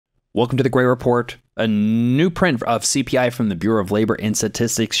Welcome to the Gray Report. A new print of CPI from the Bureau of Labor and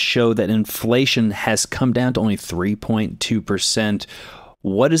Statistics show that inflation has come down to only 3.2%.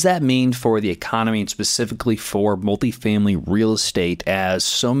 What does that mean for the economy and specifically for multifamily real estate, as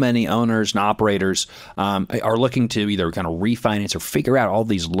so many owners and operators are looking to either kind of refinance or figure out all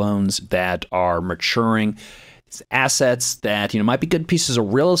these loans that are maturing? Assets that might be good pieces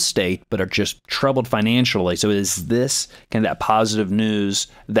of real estate but are just troubled financially. So is this kind of that positive news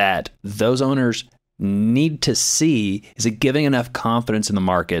that those owners need to see? Is it giving enough confidence in the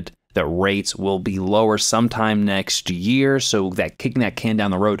market that rates will be lower sometime next year, so that kicking that can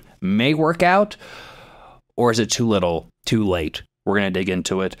down the road may work out? Or is it too little, too late? We're going to dig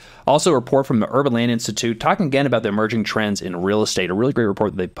into it. Also, a report from the Urban Land Institute talking again about the emerging trends in real estate. A really great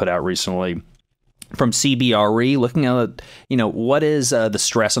report that they put out recently from CBRE, looking at, what is the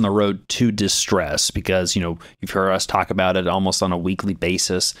stress on the road to distress? Because, you've heard us talk about it almost on a weekly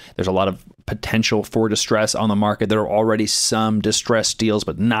basis. There's a lot of potential for distress on the market. There are already some distressed deals,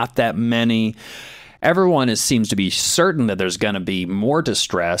 but not that many. Everyone seems to be certain that there's going to be more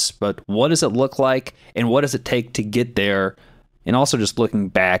distress, but what does it look like and what does it take to get there? And also just looking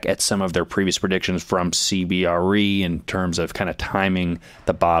back at some of their previous predictions from CBRE in terms of kind of timing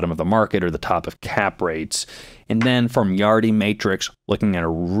the bottom of the market or the top of cap rates. And then from Yardi Matrix, looking at a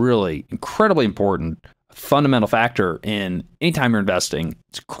really incredibly important fundamental factor in anytime you're investing.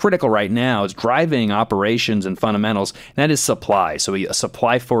 It's critical right now. It's driving operations and fundamentals, and that is supply. So a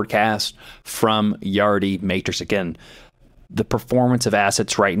supply forecast from Yardi Matrix. Again, the performance of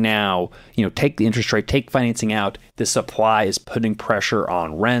assets right now, take the interest rate, take financing out, the supply is putting pressure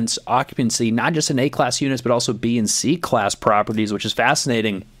on rents, occupancy, not just in A-class units, but also B and C-class properties, which is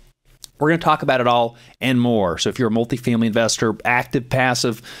fascinating. We're going to talk about it all and more. So if you're a multifamily investor, active,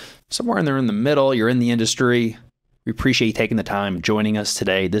 passive, somewhere in there in the middle, you're in the industry, we appreciate you taking the time joining us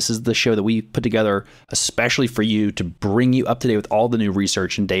today. This is the show that we put together especially for you to bring you up to date with all the new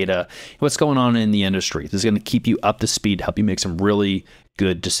research and data, what's going on in the industry. This is going to keep you up to speed, help you make some really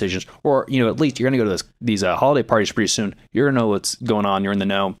good decisions. Or, at least you're going to go to these holiday parties pretty soon. You're going to know what's going on. You're in the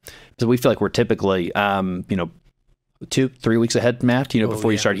know. So we feel like we're typically, 2-3 weeks ahead, Matt,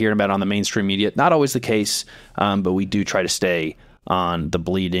 before you start hearing about it on the mainstream media. Not always the case, but we do try to stay on the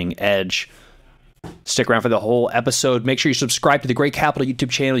bleeding edge. Stick around for the whole episode. Make sure you subscribe to the Great Capital YouTube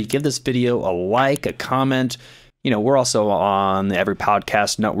channel. You give this video a like, a comment. We're also on every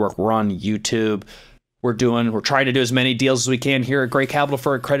podcast network. We're on YouTube. We're trying to do as many deals as we can here at Great Capital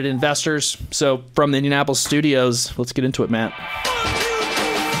for accredited investors. So from the Indianapolis studios, let's get into it, Matt.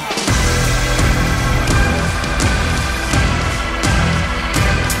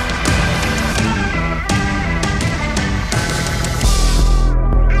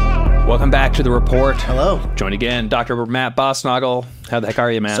 Welcome back to the report. Hello. Joined again, Dr. Matt Bosnagel. How the heck are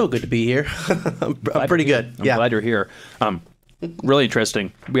you, Matt? So good to be here. I'm pretty good. I'm glad you're here. Really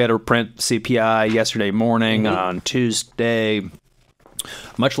interesting. We had to print CPI yesterday morning on Tuesday.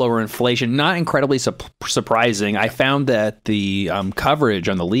 Much lower inflation, not incredibly surprising. I found that the coverage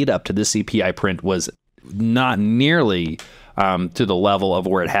on the lead up to this CPI print was not nearly to the level of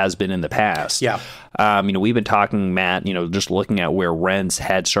where it has been in the past. Yeah. We've been talking, Matt, just looking at where rents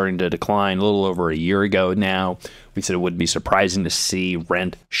had starting to decline a little over a year ago now. We said it wouldn't be surprising to see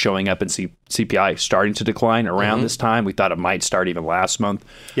rent showing up in CPI starting to decline around this time. We thought it might start even last month.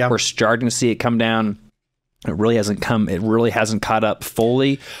 Yeah. We're starting to see it come down. It really hasn't caught up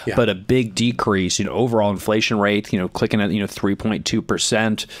fully, but a big decrease, overall inflation rate, clicking at,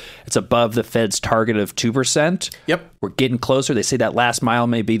 3.2%. It's above the Fed's target of 2%. Yep. We're getting closer. They say that last mile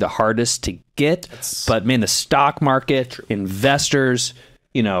may be the hardest to get, but man, the stock market, investors,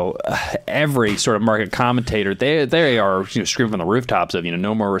 every sort of market commentator, they are screaming from the rooftops of,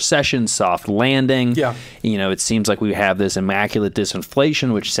 no more recession, soft landing. Yeah. It seems like we have this immaculate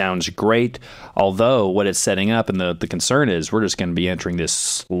disinflation, which sounds great. Although what it's setting up and the concern is we're just going to be entering this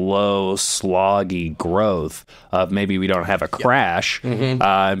slow, sloggy growth of maybe we don't have a crash.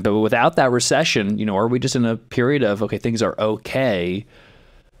 But without that recession, are we just in a period of, okay, things are okay,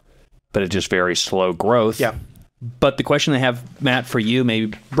 but it's just very slow growth. Yeah. But the question I have, Matt, for you,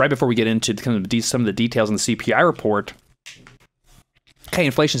 maybe right before we get into kind of some of the details in the CPI report, okay,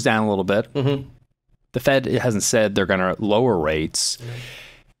 inflation's down a little bit. The Fed hasn't said they're going to lower rates.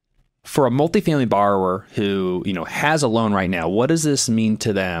 For a multifamily borrower who, has a loan right now, what does this mean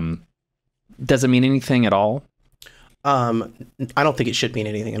to them? Does it mean anything at all? I don't think it should mean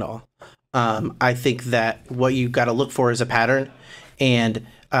anything at all. I think that what you got to look for is a pattern. And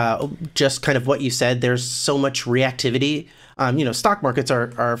just kind of what you said. There's so much reactivity. Stock markets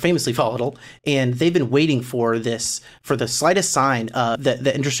are famously volatile, and they've been waiting for the slightest sign that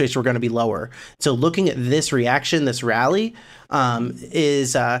the interest rates were going to be lower. So looking at this reaction, this rally,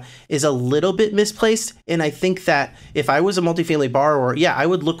 is a little bit misplaced. And I think that if I was a multifamily borrower, I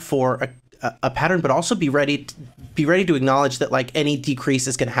would look for a pattern, but also be ready to acknowledge that like any decrease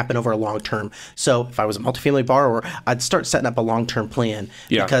is going to happen over a long term. So if I was a multifamily borrower, I'd start setting up a long-term plan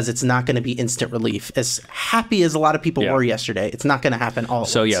because it's not going to be instant relief. As happy as a lot of people were yesterday, it's not going to happen all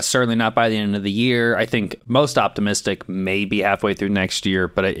at once. Certainly not by the end of the year. I think most optimistic maybe halfway through next year,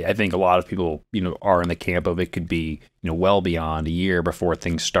 but I think a lot of people, are in the camp of it could be, well beyond a year before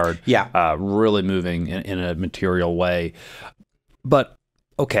things start really moving in a material way. But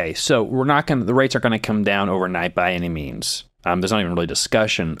okay, so the rates aren't going to come down overnight by any means. There's not even really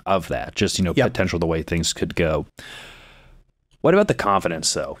discussion of that, just, potential the way things could go. What about the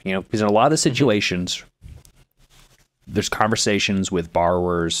confidence, though? Because in a lot of situations, there's conversations with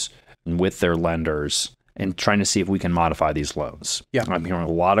borrowers and with their lenders and trying to see if we can modify these loans. Yeah. I'm hearing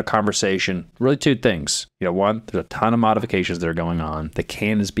a lot of conversation, really two things. One, there's a ton of modifications that are going on. The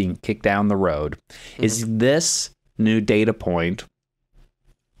can is being kicked down the road. Mm-hmm. Is this new data point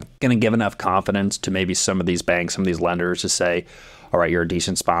going to give enough confidence to maybe some of these banks, some of these lenders to say, all right, you're a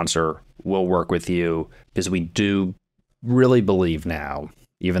decent sponsor, we'll work with you, because we do really believe now,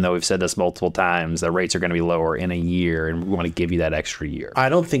 even though we've said this multiple times, that rates are going to be lower in a year, and we want to give you that extra year. I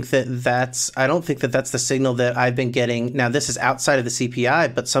don't think that's the signal that I've been getting. Now, this is outside of the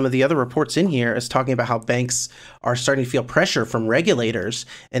CPI, but some of the other reports in here is talking about how banks are starting to feel pressure from regulators,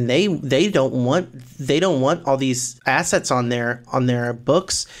 and they don't want all these assets on their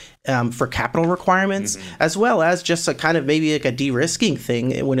books for capital requirements, as well as just a kind of maybe like a de-risking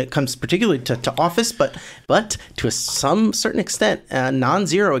thing when it comes particularly to office, but to some certain extent,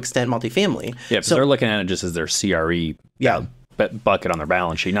 non-zero extent, multifamily. Yeah, so they're looking at it just as their CRE bucket on their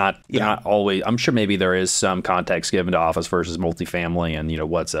balance sheet. Not always. I'm sure maybe there is some context given to office versus multifamily, and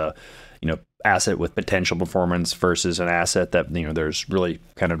what's a asset with potential performance versus an asset that there's really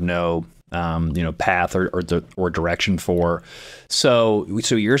kind of no path or direction for. So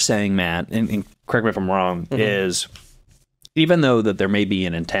you're saying, Matt, and correct me if I'm wrong, is even though that there may be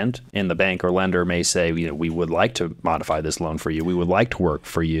an intent and the bank or lender may say, we would like to modify this loan for you, we would like to work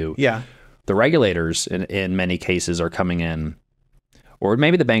for you. Yeah. The regulators in many cases are coming in, or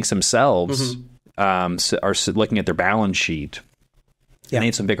maybe the banks themselves are looking at their balance sheet. Yeah. They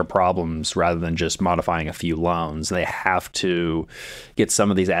need some bigger problems rather than just modifying a few loans. They have to get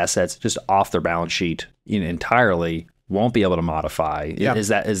some of these assets just off their balance sheet entirely. Won't be able to modify. Yeah. Is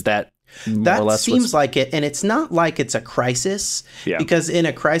that more or less? That seems like it, and it's not like it's a crisis. Yeah. Because in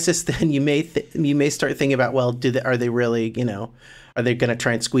a crisis, then you may start thinking about, well, are they really are they going to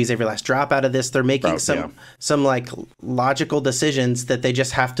try and squeeze every last drop out of this? They're making some like logical decisions that they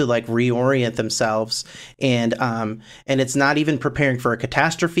just have to like reorient themselves, and it's not even preparing for a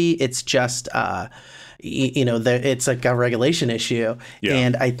catastrophe. It's just it's like a regulation issue,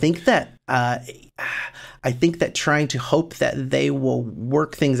 and I think that trying to hope that they will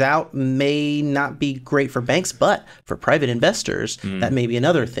work things out may not be great for banks, but for private investors, that may be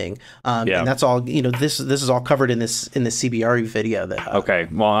another thing. And that's all. This is all covered in the CBRE video. Okay.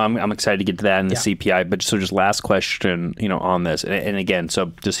 Well, I'm excited to get to that in the CPI. But just last question, on this, and again,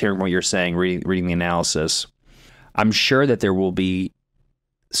 so just hearing what you're saying, reading the analysis, I'm sure that there will be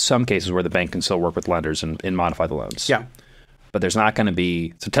some cases where the bank can still work with lenders and modify the loans. Yeah. But there's not going to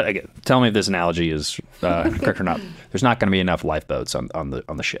be. So tell me if this analogy is correct or not. There's not going to be enough lifeboats on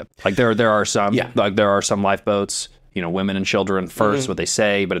the ship. Like there are some. Yeah. Like there are some lifeboats. Women and children first, what they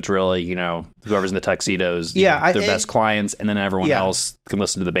say, but it's really whoever's in the tuxedos. Their best clients, and then everyone else can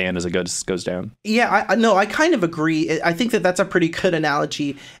listen to the band as it goes down. Yeah, I kind of agree. I think that that's a pretty good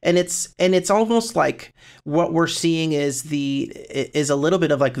analogy, and it's almost like what we're seeing is a little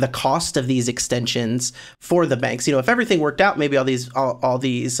bit of like the cost of these extensions for the banks. If everything worked out, maybe all these loans.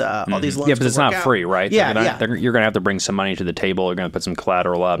 Yeah, but it's not free, right? You're going to have to bring some money to the table. You're going to put some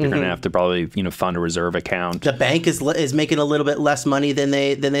collateral up. You're going to have to probably fund a reserve account. The bank is making a little bit less money than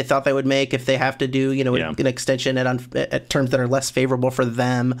they thought they would make if they have to do an extension at terms that are less favorable for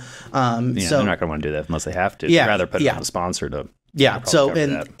them. So they're not going to want to do that unless they have to. Yeah, they'd rather put it on the sponsor to Yeah. So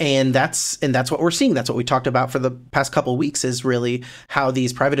that. and that's what we're seeing. That's what we talked about for the past couple of weeks, is really how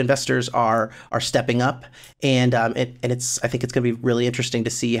these private investors are stepping up, and it's I think it's going to be really interesting to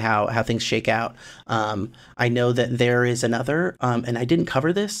see how things shake out. I know that there is another, and I didn't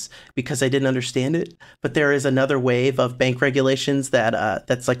cover this because I didn't understand it, but there is another wave of bank regulations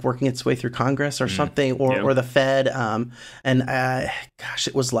that's like working its way through Congress or something, or the Fed, gosh,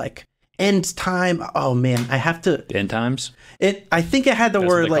 it was like end time. Oh man, I have to end times. I think it had the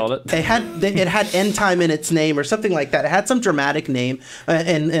word like it had end time in its name or something like that. It had some dramatic name,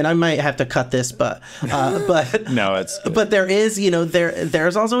 and I might have to cut this, but no, it's but there is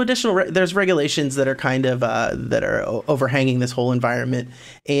there's also additional there's regulations that are kind of that are overhanging this whole environment,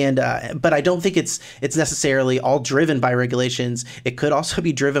 and but I don't think it's necessarily all driven by regulations. It could also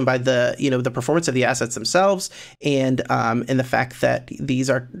be driven by the performance of the assets themselves, and the fact that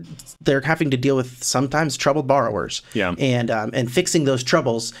they're having to deal with sometimes troubled borrowers. Yeah. And fixing those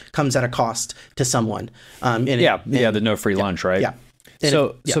troubles comes at a cost to someone. The no free lunch, right? Yeah.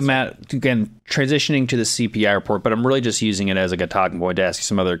 So Matt, again, transitioning to the CPI report, but I'm really just using it as like a talking point to ask you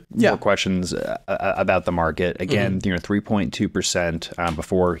some other more questions about the market. Again, 3.2%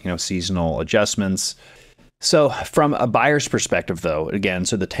 before seasonal adjustments. So from a buyer's perspective, though, again,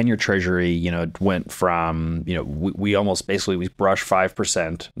 so the 10-year Treasury, went from, we almost basically we brushed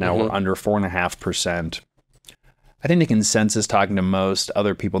 5%. Now we're under 4.5%. I think the consensus, talking to most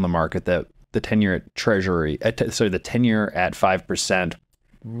other people in the market, that the 10-year Treasury, the 10-year at 5%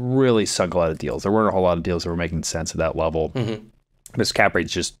 really sunk a lot of deals. There weren't a whole lot of deals that were making sense at that level. Because cap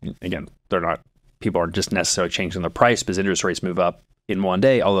rates just, again, people aren't just necessarily changing their price because interest rates move up in one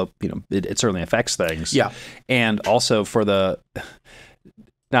day, although, it certainly affects things. Yeah. And also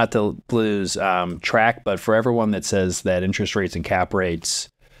not to lose track, but for everyone that says that interest rates and cap rates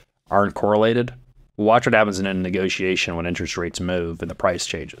aren't correlated, watch what happens in a negotiation when interest rates move and the price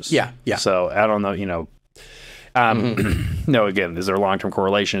changes. Yeah. So I don't know, no, again, is there a long-term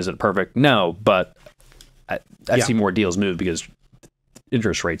correlation? Is it perfect? No, but I see more deals move because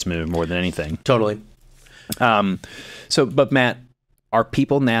interest rates move more than anything. Totally. But Matt, are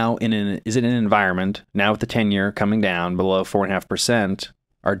people now is it an environment now with the 10-year coming down below 4.5%?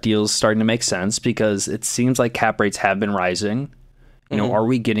 Are deals starting to make sense? Because it seems like cap rates have been rising. Are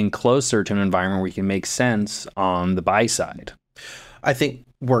we getting closer to an environment where we can make sense on the buy side? I think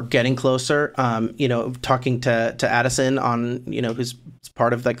we're getting closer. Talking to Addison on, who's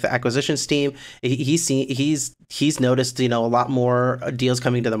part of like the acquisitions team, he's noticed, a lot more deals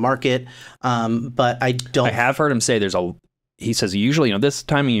coming to the market. But I have heard him say he says usually, this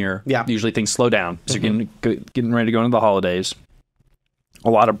time of year, usually things slow down. So you're getting ready to go into the holidays. A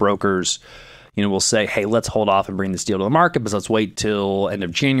lot of brokers, will say, hey, let's hold off and bring this deal to the market, but let's wait till end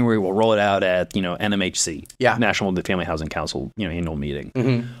of January. We'll roll it out at, NMHC, National Multifamily Housing Council, annual meeting.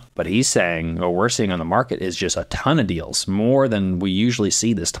 But he's saying, what we're seeing on the market is just a ton of deals, more than we usually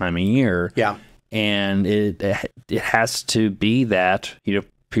see this time of year. Yeah. And it has to be that,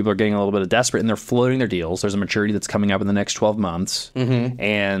 people are getting a little bit desperate and they're floating their deals. There's a maturity that's coming up in the next 12 months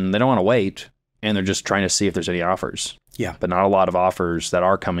and they don't want to wait. And they're just trying to see if there's any offers. Yeah. But not a lot of offers that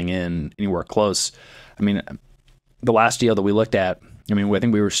are coming in anywhere close. I mean, the last deal that we looked at, I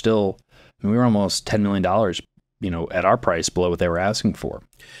think we were almost $10 million, at our price below what they were asking for.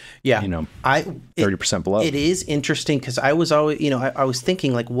 Yeah. 30% below. It is interesting because I was always, I was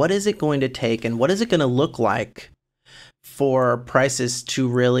thinking like, what is it going to take and what is it going to look like for prices to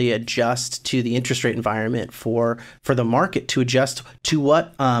really adjust to the interest rate environment, for the market to adjust to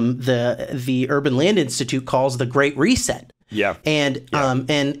what the Urban Land Institute calls the Great Reset. Yeah. And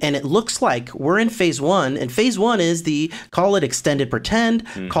it looks like we're in phase one, and phase one is call it extended pretend,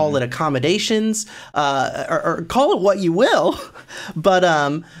 call it accommodations, or call it what you will, but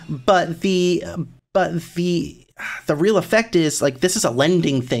the real effect is like this is a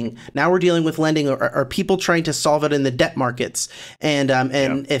lending thing. Now we're dealing with lending, or people trying to solve it in the debt markets, and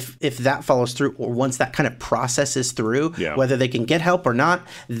if that follows through, or once that kind of process is through, whether they can get help or not,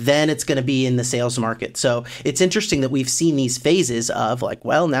 then it's going to be in the sales market. So it's interesting that we've seen these phases of like,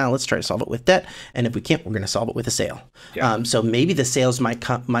 well, now let's try to solve it with debt, and if we can't, we're going to solve it with a sale. Yeah. So maybe the sales might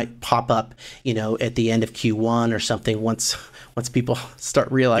pop up, at the end of Q1 or something once people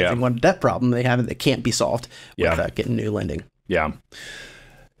start realizing what debt problem they have that can't be solved without getting new lending. Yeah.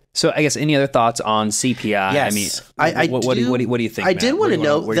 So I guess any other thoughts on CPI? Yes. What do you think? I did want to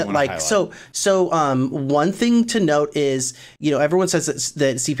note that one thing to note is, everyone says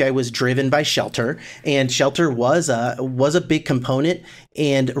that CPI was driven by shelter, and shelter was a big component,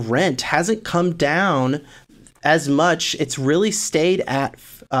 and rent hasn't come down as much. It's really stayed at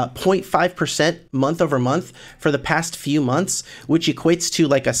 0.5% month over month for the past few months, which equates to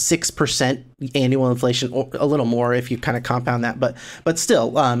like a 6% annual inflation, or a little more if you kind of compound that. But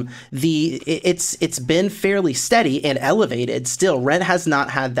still, it's been fairly steady and elevated. Still, rent has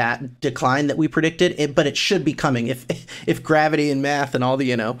not had that decline that we predicted, but it should be coming. If gravity and math and all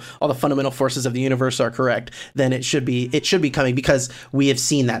the fundamental forces of the universe are correct, then it should be coming, because we have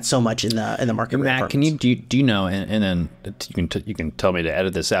seen that so much in the market. Matt, do you know? And then you can tell me to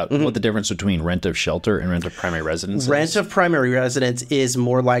edit this out. What the difference between rent of shelter and rent of primary residence is? Rent of primary residence is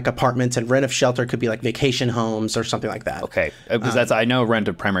more like apartments, and rent of shelter could be like vacation homes or something like that. Okay, because I know rent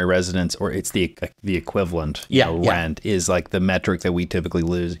of primary residence, or it's the equivalent. Rent is like the metric that we typically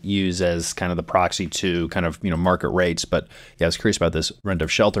use as kind of the proxy to kind of market rates. But yeah, I was curious about this rent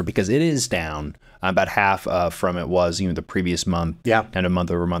of shelter because it is down about half from it was the previous month. Yeah, and a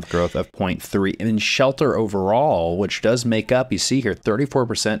month over month growth of 0.3. And then shelter overall, which does make up, you see here,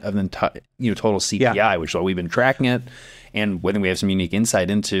 34% of the total CPI, which is why we've been tracking it. And when we have some unique insight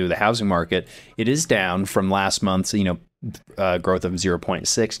into the housing market, it is down from last month's growth of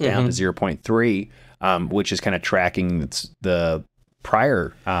 0.6 down to 0.3, which is kind of tracking the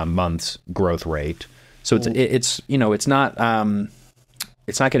prior month's growth rate. So it's not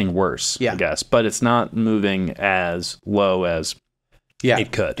getting worse, I guess, but it's not moving as low as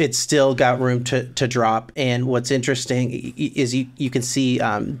it could. It's still got room to drop. And what's interesting is you can see,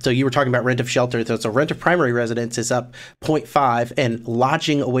 so you were talking about rent of shelter. So rent of primary residence is up 0.5, and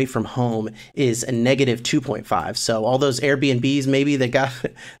lodging away from home is a negative 2.5. So all those Airbnbs maybe that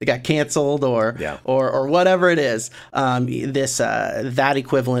got canceled or whatever it is, that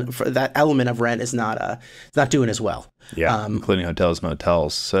equivalent for that element of rent is not doing as well. Yeah, including hotels,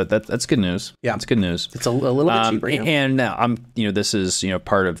 motels. So that's good news. Yeah, it's good news. It's a little bit cheaper. And now this is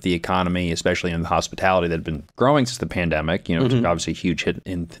part of the economy, especially in the hospitality, that had been growing since the pandemic. Took obviously a huge hit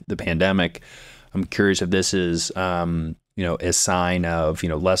in the pandemic. I'm curious if this is a sign of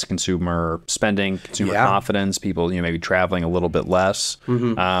less consumer spending, consumer confidence, people maybe traveling a little bit less.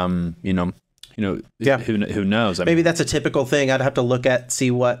 Who knows? Maybe that's a typical thing. I'd have to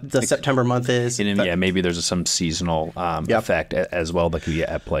see what the September month is. And maybe there's some seasonal effect as well that could be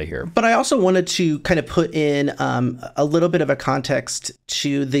at play here. But I also wanted to kind of put in a little bit of a context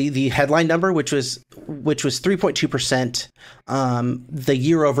to the headline number, which was 3.2%, the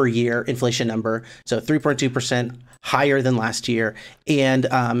year over year inflation number. So 3.2% higher than last year. And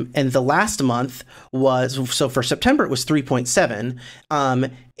the last month for September, it was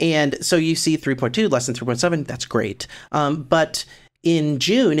 3.7. And so you see 3.2, less than 3.7, that's great. But in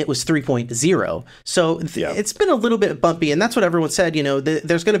June, it was 3.0. So it's been a little bit bumpy, and that's what everyone said.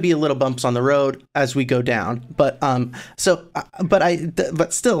 There's going to be a little bumps on the road as we go down. But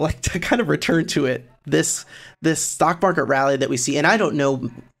still, like, to kind of return to it, this stock market rally that we see, and I don't know,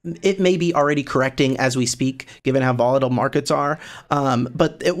 it may be already correcting as we speak, given how volatile markets are.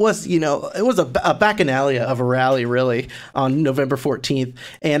 But it was a bacchanalia of a rally, really, on November 14th.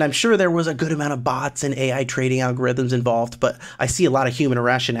 And I'm sure there was a good amount of bots and AI trading algorithms involved, but I see a lot of human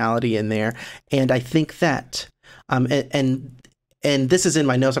irrationality in there. And I think that, and this is in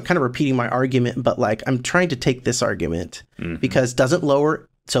my notes, I'm kind of repeating my argument, but like, I'm trying to take this argument because lower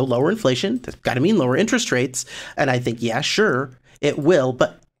inflation, that's got to mean lower interest rates. And I think, sure, it will,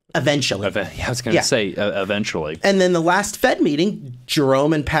 but eventually. I was going to say eventually. And then the last Fed meeting,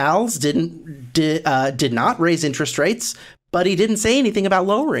 Jerome and Powell's did not raise interest rates, but he didn't say anything about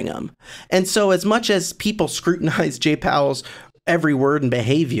lowering them. And so as much as people scrutinize Jay Powell's every word and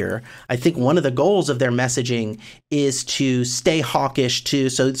behavior, I think one of the goals of their messaging is to stay hawkish too.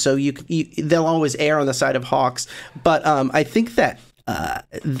 So they'll always err on the side of hawks. But I think that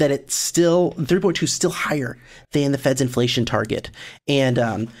it's still 3.2 is still higher than the Fed's inflation target,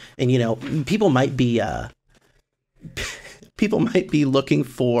 and people might be looking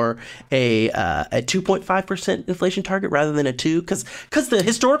for a 2.5% inflation target rather than a 2, because the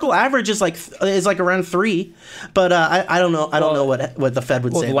historical average is like around 3, but I don't know what the Fed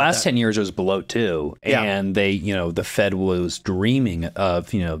would say. The last 10 years it was below 2, and they the Fed was dreaming of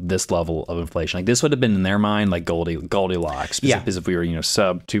this level of inflation. Like, this would have been in their mind like Goldilocks. Because if we were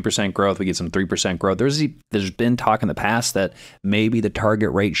sub 2% growth, we get some 3% growth. There's been talk in the past that maybe the target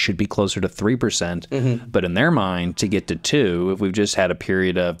rate should be closer to 3%, but in their mind, to get to 2, if we've just had a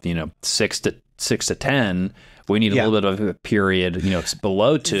period of 6 to 10, We need a little bit of a period,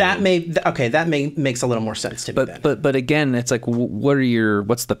 below 2. That makes a little more sense to me. But again, it's like,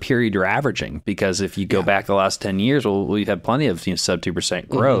 what's the period you're averaging? Because if you go back the last 10 years, we've had plenty of sub 2%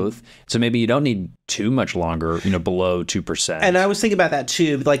 growth. So maybe you don't need too much longer, below 2%. And I was thinking about that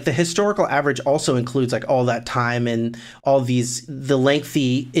too. Like the historical average also includes like all that time and all the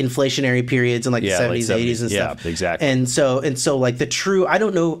lengthy inflationary periods in like the 70s, 80s and stuff. Yeah, exactly. And so like the true, I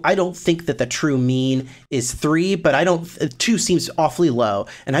don't think that the true mean is 3, but 2 seems awfully low.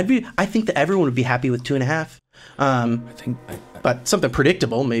 And I think that everyone would be happy with 2.5. But something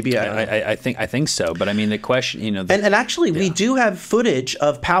predictable, maybe. I think so. But I mean, the question, and actually, we do have footage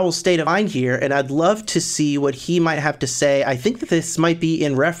of Powell's state of mind here, and I'd love to see what he might have to say. I think that this might be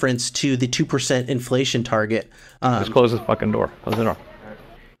in reference to the 2% inflation target. Just close the fucking door. Close the door.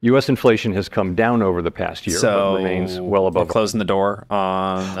 U.S. inflation has come down over the past year, but remains well above. Closing the door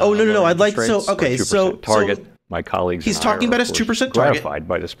on. No. I'd like so. Okay, 2% target. My colleagues. He's talking about his 2% target. Gratified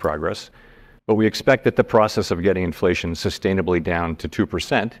by this progress. But we expect that the process of getting inflation sustainably down to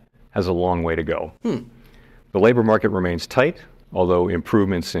 2% has a long way to go. The labor market remains tight, although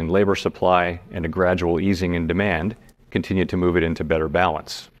improvements in labor supply and a gradual easing in demand continue to move it into better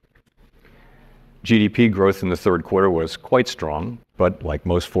balance. GDP growth in the third quarter was quite strong, but like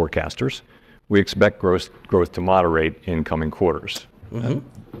most forecasters, we expect growth to moderate in coming quarters.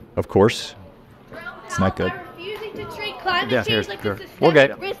 Of course, it's not good.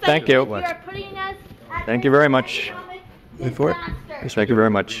 Okay, thank you. Thank you very much. Wait for it. Thank you very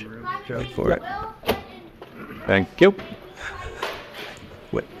much. Wait for it. Thank you.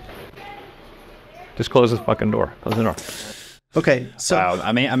 Wait. Just close the fucking door. Close the door. Okay, so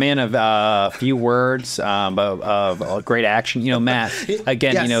a man of a few words, of great action. Matt,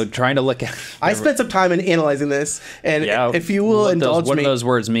 again, yes. Trying to look at. I spent some time in analyzing this, and if you will indulge me, what do those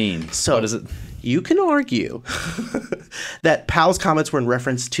words mean? So, what is it? You can argue that Powell's comments were in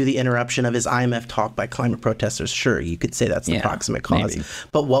reference to the interruption of his IMF talk by climate protesters. Sure, you could say that's the proximate cause. Maybe.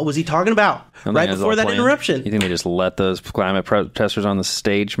 But what was he talking about right before that interruption? You think they just let those climate protesters on the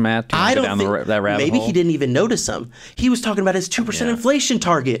stage, Matt? I don't think that rabbit maybe hole? he didn't even notice them. He was talking about his 2% inflation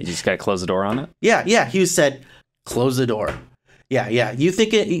target. You just got to close the door on it? Yeah. He said, close the door. Yeah. You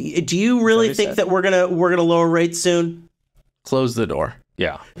think do you really think that we're gonna lower rates soon? Close the door.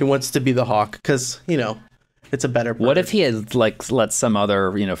 Yeah. He wants to be the hawk because, it's a better bird. What if he had let some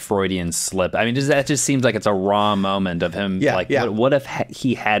other, Freudian slip? I mean, that just seems like it's a raw moment of him. What if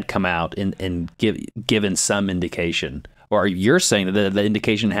he had come out and given some indication? Or you're saying that the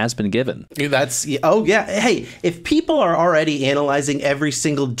indication has been given? Hey, if people are already analyzing every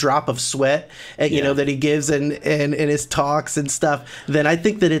single drop of sweat, that he gives in his talks and stuff, then I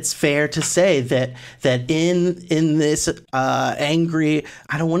think that it's fair to say that in this angry,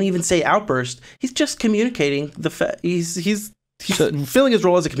 I don't want to even say outburst, he's just communicating he's filling his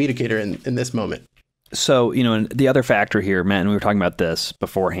role as a communicator in this moment. So, and the other factor here, Matt, and we were talking about this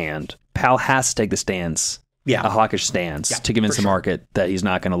beforehand, Powell has to take the stance. A hawkish stance to convince the market that he's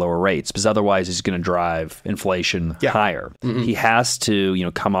not going to lower rates, because otherwise he's going to drive inflation higher. He has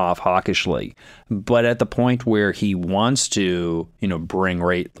to, come off hawkishly, but at the point where he wants to, bring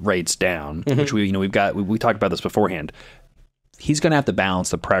rates down, which we talked about this beforehand. He's going to have to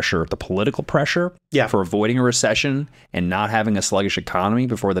balance the pressure, the political pressure for avoiding a recession and not having a sluggish economy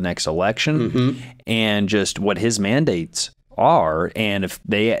before the next election, and just what his mandates are. And if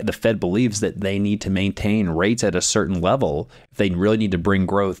the Fed believes that they need to maintain rates at a certain level, if they really need to bring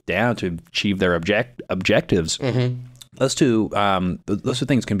growth down to achieve their objectives, those two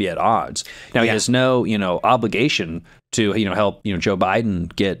things can be at odds. Now, he has no obligation to help Joe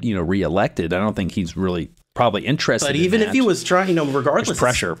Biden get reelected. I don't think he's really probably interested. But even if he was trying, regardless, there's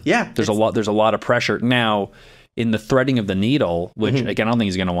pressure. There's a lot of pressure now. In the threading of the needle, which again, I don't think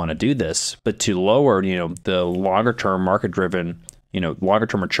he's going to want to do this, but to lower, the longer-term market-driven,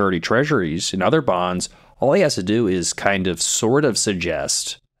 longer-term maturity treasuries and other bonds, all he has to do is kind of sort of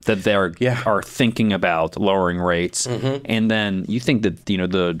suggest that they are thinking about lowering rates. And then you think that,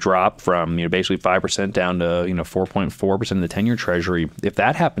 the drop from, basically 5% down to, 4.4% of the 10-year treasury, if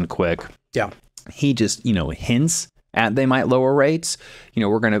that happened quick, he just, hints at they might lower rates,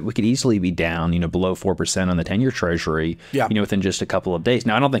 we could easily be down, below 4% on the 10-year treasury, within just a couple of days.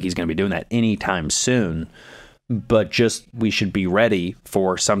 Now, I don't think he's going to be doing that anytime soon, but just we should be ready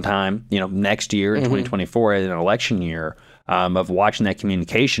for sometime, next year in 2024, an election year, of watching that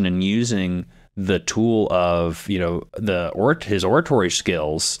communication and using the tool of, his oratory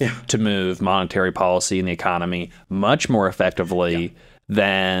skills to move monetary policy and the economy much more effectively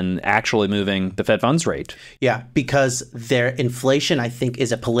than actually moving the Fed funds rate. Yeah, because their inflation, I think,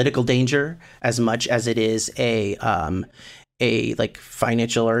 is a political danger as much as it is a like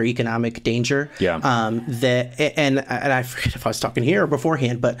financial or economic danger. Yeah. And I forget if I was talking here or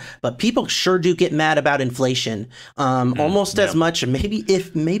beforehand, but people sure do get mad about inflation, almost as much,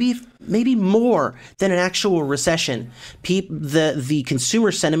 maybe more than an actual recession. The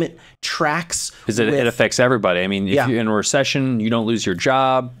consumer sentiment tracks because it affects everybody. I mean, if you're in a recession, you don't lose your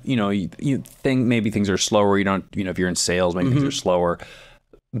job. You think maybe things are slower. You don't. If you're in sales, maybe things are slower,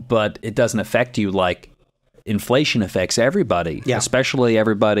 but it doesn't affect you like inflation affects everybody, especially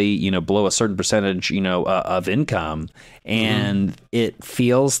everybody, below a certain percentage, of income. And it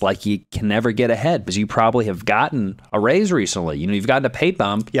feels like you can never get ahead because you probably have gotten a raise recently. You've gotten a pay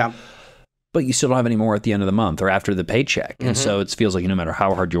bump. Yeah. But you still don't have any more at the end of the month or after the paycheck. And so it feels like no matter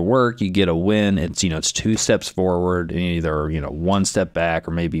how hard you work, you get a win. It's, it's 2 steps forward, and either, 1 step back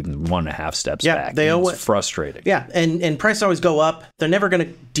or maybe even 1.5 steps back. It's frustrating. Yeah. And prices always go up. They're never going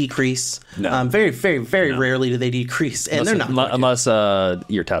to decrease. No. Very, very, very rarely do they decrease. And they're not. Unless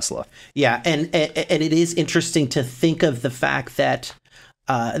you're Tesla. Yeah. And it is interesting to think of the fact that,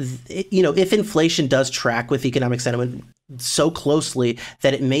 if inflation does track with economic sentiment so closely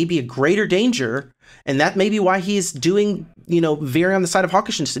that it may be a greater danger, and that may be why he's doing, veering on the side of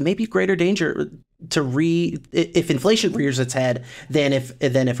hawkishness. It may be greater danger if inflation rears its head than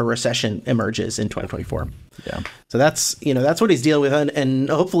if a recession emerges in 2024. Yeah. So that's what he's dealing with, and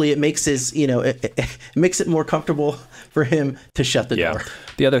hopefully it makes it makes it more comfortable for him to shut the door.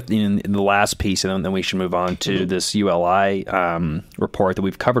 The other thing in the last piece, and then we should move on to this ULI report that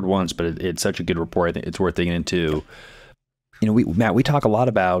we've covered once, but it's such a good report. I think it's worth digging into. Matt, we talk a lot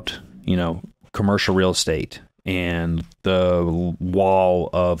about, commercial real estate and the wall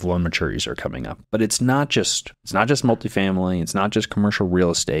of loan maturities are coming up. But it's not just multifamily. It's not just commercial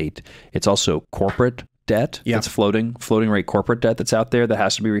real estate. It's also corporate debt. It's floating rate corporate debt that's out there that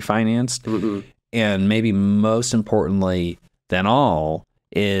has to be refinanced. And maybe most importantly than all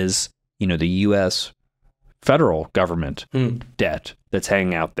is, the U.S. federal government debt that's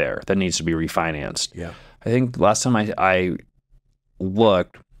hanging out there that needs to be refinanced. Yeah. I think last time I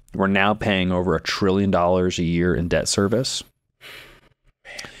looked, we're now paying over $1 trillion a year in debt service.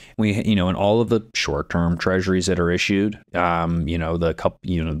 We, in all of the short-term treasuries that are issued, the couple,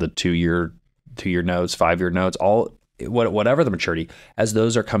 the 2-year notes, 5-year notes, whatever the maturity, as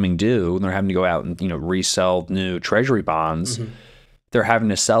those are coming due, and they're having to go out and resell new treasury bonds. They're having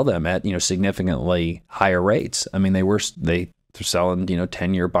to sell them at significantly higher rates. I mean, they're selling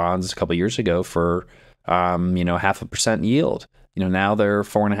 10-year bonds a couple of years ago for 0.5% yield. Now they're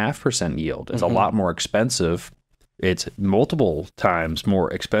 4.5% yield. It's a lot more expensive. It's multiple times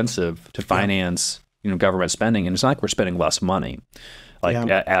more expensive to finance, government spending. And it's not like we're spending less money,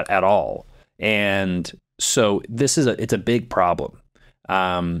 at all. And so it's a big problem.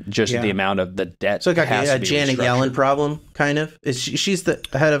 The amount of the debt. So like a Janet Yellen problem, kind of. She's the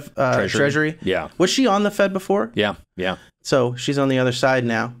head of Treasury. Yeah. Was she on the Fed before? Yeah. So she's on the other side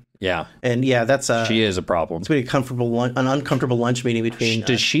now. Yeah. And that's she is a problem. It's been an uncomfortable lunch meeting between.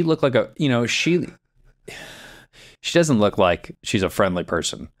 Does she look like she doesn't look like she's a friendly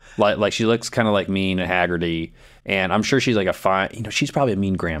person. Like she looks kind of like mean and Haggerty, and I'm sure she's like a fine. She's probably a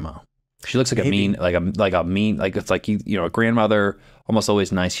mean grandma. She looks like Maybe. it's like a grandmother, almost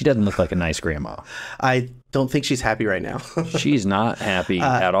always nice. She doesn't look like a nice grandma. I don't think she's happy right now. She's not happy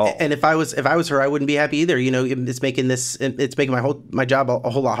at all. And if I was her, I wouldn't be happy either. It's making my job a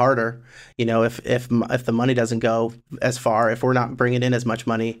whole lot harder. If the money doesn't go as far, if we're not bringing in as much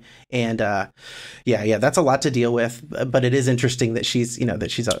money, and that's a lot to deal with. But it is interesting that she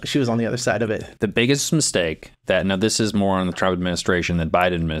was on the other side of it. The biggest mistake this is more on the Trump administration than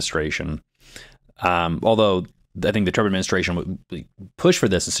Biden administration. Although I think the Trump administration would push for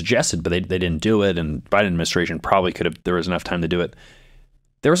this and suggested, but they didn't do it. And Biden administration probably could have. There was enough time to do it.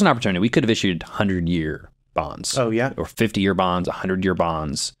 There was an opportunity. We could have issued 100-year bonds. Oh yeah, or 50-year bonds, 100-year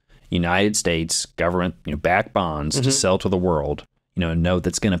bonds. United States government, back bonds to sell to the world. A note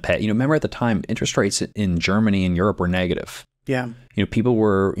that's going to pay. Remember at the time, interest rates in Germany and Europe were negative. Yeah. People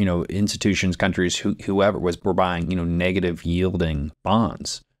were, institutions, countries, whoever were buying, negative yielding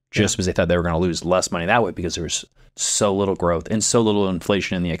bonds. Just because they thought they were going to lose less money that way because there was so little growth and so little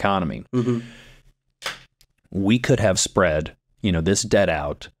inflation in the economy. We could have spread, this debt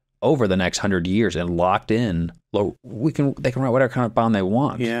out over the next 100 years and locked in. They can write whatever kind of bond they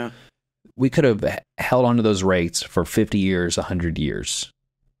want. Yeah, we could have held onto those rates for 50 years, 100 years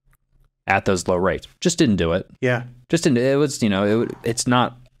at those low rates. Just didn't do it. Yeah, just didn't. It was, it's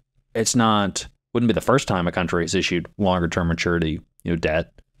not. Wouldn't be the first time a country has issued longer term maturity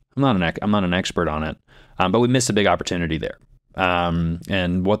debt. I'm not an expert on it, but we missed a big opportunity there.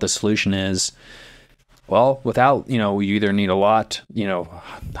 And what the solution is, well, without, you either need a lot,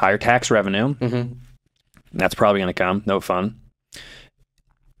 higher tax revenue. That's probably going to come. No fun.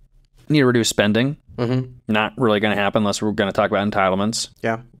 Need to reduce spending. Not really going to happen unless we're going to talk about entitlements.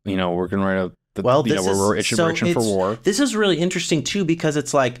 Yeah. We're going to we're itching for war. This is really interesting too, because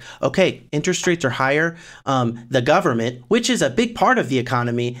it's like, okay, interest rates are higher. The government, which is a big part of the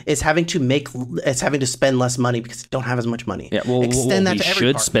economy, is having to spend less money because they don't have as much money. Yeah, well, we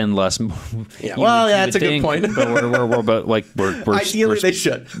should spend less. Yeah, well, yeah, that's a good point. But we're ideally they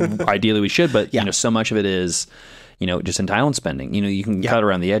should. Ideally we should, but so much of it is, just entitlement spending. You can cut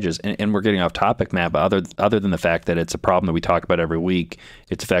around the edges, and we're getting off topic, Matt. But other than the fact that it's a problem that we talk about every week,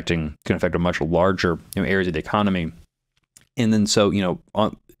 it's can affect a much larger areas of the economy. And then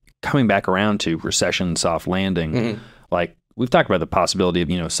coming back around to recession, soft landing, like we've talked about the possibility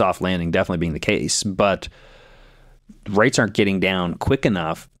of soft landing definitely being the case, but rates aren't getting down quick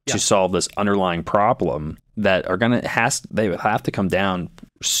enough to solve this underlying problem that they would have to come down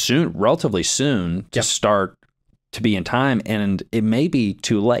soon, relatively soon, to start to be in time, and it may be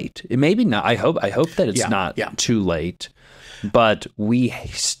too late. It may be not. I hope that it's not too late, but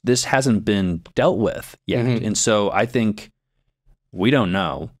this hasn't been dealt with yet, and so I think we don't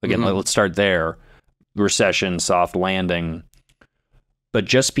know. Again, let's start there. Recession, soft landing, but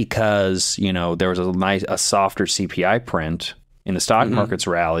just because there was a softer CPI print in the stock market's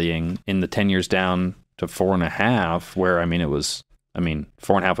rallying, in the 10 years down to 4.5, where it was.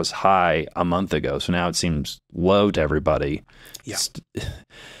 4.5 was high a month ago, so now it seems low to everybody. Yeah.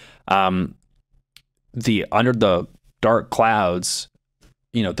 Under the dark clouds,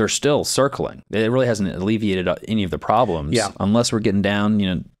 they're still circling. It really hasn't alleviated any of the problems. Yeah. Unless we're getting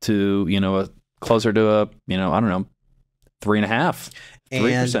down, to closer to I don't know, 3.5.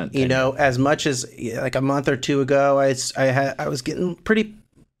 3%. And as much as like a month or two ago, I was getting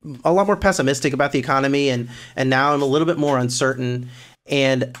a lot more pessimistic about the economy, and now I'm a little bit more uncertain.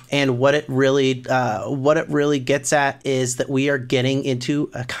 And what it really gets at is that we are getting into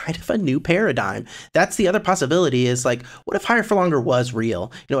a kind of a new paradigm. That's the other possibility, is like, what if higher for longer was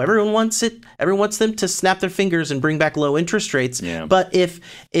real? Everyone wants it. Everyone wants them to snap their fingers and bring back low interest rates. Yeah. But if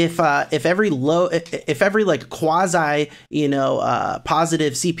every like quasi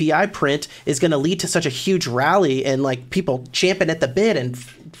positive CPI print is going to lead to such a huge rally and like people champing at the bit and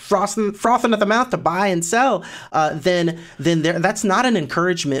frothing at the mouth to buy and sell, then that's not an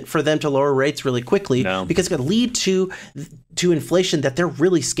encouragement for them to lower rates really quickly, because it's going to lead to inflation that they're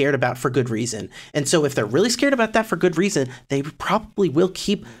really scared about for good reason. And so if they're really scared about that for good reason, they probably will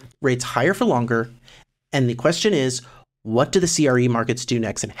keep rates higher for longer. And the question is, what do the CRE markets do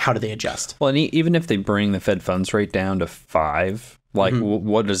next, and how do they adjust? Well, and even if they bring the Fed funds rate down to 5, like,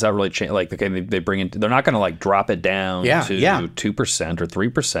 what does that really change? Like, okay, they bring it. They're not going to like drop it down to 2% or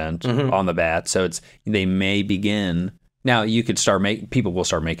 3% on the bat. So they may begin. Now you could people will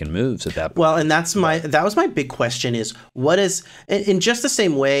start making moves at that point. Well, and that was my big question, is what is, in just the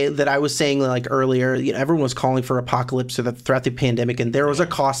same way that I was saying like earlier, everyone was calling for apocalypse throughout the pandemic, and there was a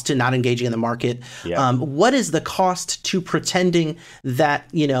cost to not engaging in the market. Yeah. What is the cost to pretending that,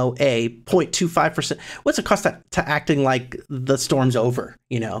 a 0.25%, what's the cost to acting like the storm's over,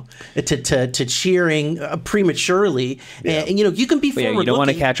 to cheering prematurely? Yeah. And you can be forward-looking. You don't want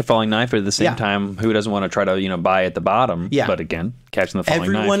to catch a falling knife, but at the same time, who doesn't want to try to, buy at the bottom? Yeah. But again, catching the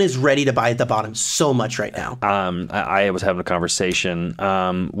falling knife. Everyone is ready to buy at the bottom so much right now. I was having a conversation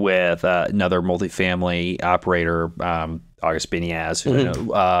with another multifamily operator, August Beniaz, who's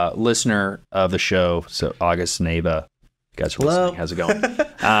a listener of the show. So August Neva, you guys are listening. How's it going?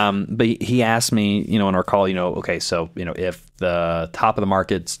 But he asked me, on our call, okay, so, if the top of the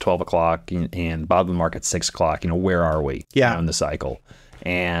market's 12 o'clock and bottom of the market's 6 o'clock, where are we in the cycle?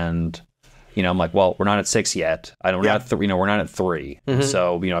 And I'm like, well, we're not at 6 yet. We're not at 3.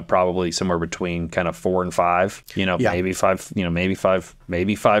 So, probably somewhere between kind of 4 and 5, maybe 5, maybe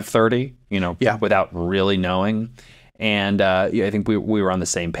 5:30, without really knowing. And I think we were on the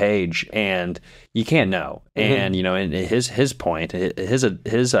same page, and you can't know. And, and his point, his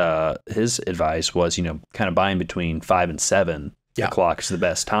advice was, kind of buying between 5 and 7. The clock is the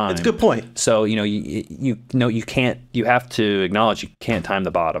best time. It's a good point. So, you can't, you have to acknowledge you can't time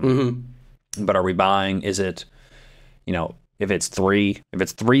the bottom. But are we buying? Is it, if it's 3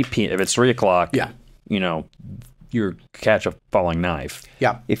 o'clock, you catch a falling knife.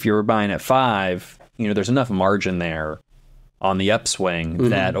 Yeah. If you're buying at 5, there's enough margin there on the upswing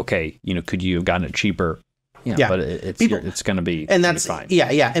that, okay, could you have gotten it cheaper? But it's going to be, and that's fine.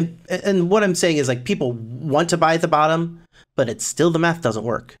 Yeah. And what I'm saying is, like, people want to buy at the bottom, but it's still the math doesn't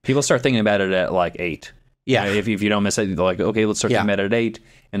work. People start thinking about it at like 8. Yeah. If you don't miss it, they're like, okay, let's start thinking about it at 8,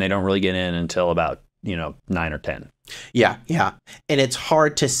 and they don't really get in until about 9 or 10. Yeah. And it's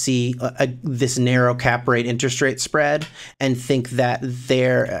hard to see this narrow cap rate interest rate spread and think that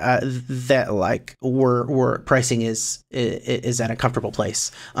we're pricing is at a comfortable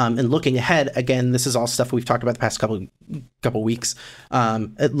place. And looking ahead, again, this is all stuff we've talked about the past couple weeks.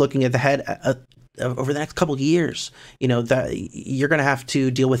 Looking ahead over the next couple of years, that you're going to have to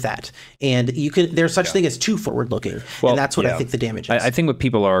deal with that, and there's such thing as too forward looking, and that's what I think the damage is. I think what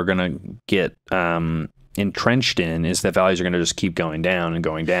people are going to get entrenched in is that values are going to just keep going down and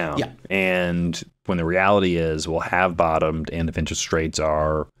going down. Yeah. And when the reality is we'll have bottomed, and if interest rates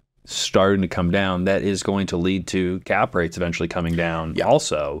are starting to come down, that is going to lead to cap rates eventually coming down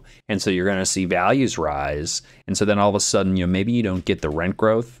also. And so you're going to see values rise. And so then all of a sudden, maybe you don't get the rent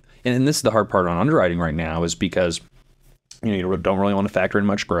growth. And this is the hard part on underwriting right now, is because you don't really want to factor in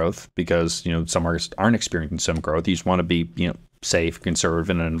much growth, because some markets aren't experiencing some growth. You just want to be safe, conservative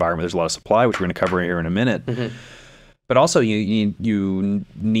in an environment there's a lot of supply, which we're going to cover here in a minute. Mm-hmm. But also you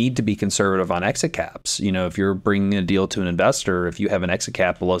need to be conservative on exit caps. If you're bringing a deal to an investor, if you have an exit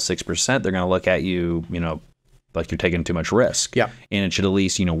cap below 6%, they're going to look at you, like you're taking too much risk. Yeah. And it should at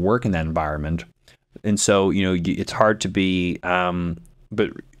least work in that environment. And so it's hard to be,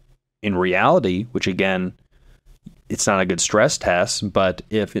 but in reality, which again, it's not a good stress test, but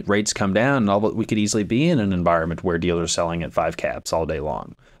if rates come down, we could easily be in an environment where dealers are selling at 5 caps all day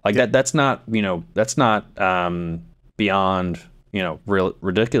long. Like that's not beyond real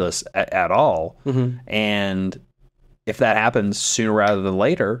ridiculous at all. Mm-hmm. And if that happens sooner rather than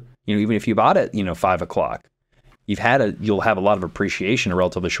later, even if you bought it 5 o'clock, you'll have a lot of appreciation in a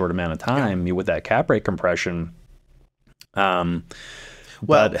relatively short amount of time with that cap rate compression.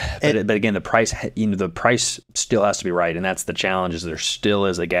 But again, the price still has to be right, and that's the challenge. Is there still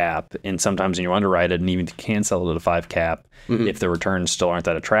is a gap, and sometimes when you underwrite it, and even if you can sell it at a 5 cap, if the returns still aren't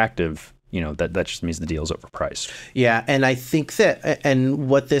that attractive, that just means the deal's overpriced. Yeah, and I think that, and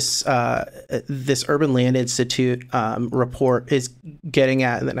what this Urban Land Institute report is getting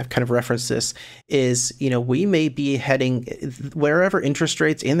at, and then I've kind of referenced this, is we may be heading wherever interest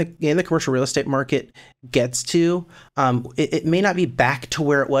rates in the commercial real estate market gets to. It may not be back to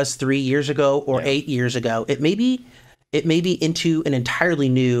where it was 3 years ago or 8 years ago. It may be into an entirely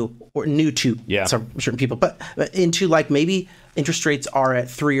new to some certain people, but into like maybe interest rates are at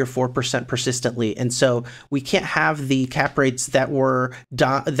 3 or 4% persistently, and so we can't have the cap rates that were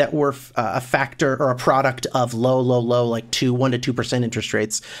a factor or a product of low like 1 to 2% interest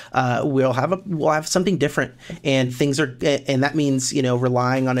rates. We'll have something different, and and that means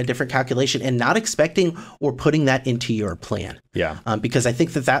relying on a different calculation and not expecting or putting that into your plan. Yeah, because I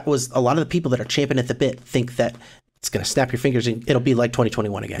think that was a lot of the people that are champing at the bit think that it's going to snap your fingers and it'll be like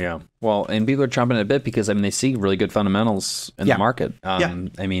 2021 again. Yeah. Well, and people are chomping at a bit because, they see really good fundamentals in the market.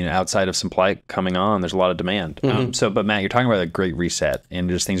 Outside of supply coming on, there's a lot of demand. Mm-hmm. But Matt, you're talking about a great reset, and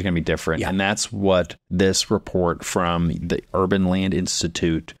just things are going to be different. Yeah. And that's what this report from the Urban Land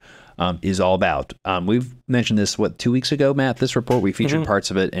Institute is all about. We've mentioned this, 2 weeks ago, Matt, this report, we featured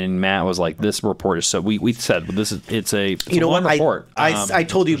parts of it, and Matt was like, this report is so, we said, well, it's a report. I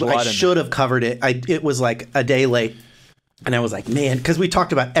told you I should have covered it. It was like a day late. And I was like, man, because we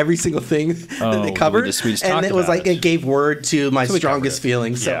talked about every single thing that they covered. We just and it was like, it gave word to my strongest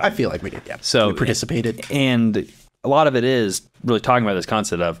feelings. So I feel like we did, So we participated. And a lot of it is really talking about this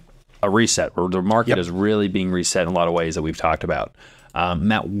concept of a reset, where the market is really being reset in a lot of ways that we've talked about.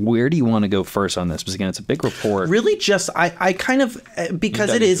 Matt, where do you want to go first on this? Because again, it's a big report. Really just, I kind of,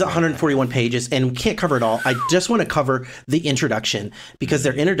 because it is 141 pages and we can't cover it all, I just want to cover the introduction, because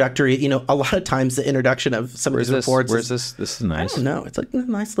they're introductory. A lot of times the introduction of some of these reports. Where's this? This is nice. I don't know. It's like a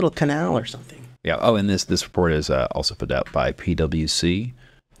nice little canal or something. Yeah. Oh, and this report is also put out by PwC.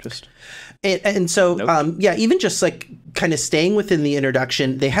 And so, even just like kind of staying within the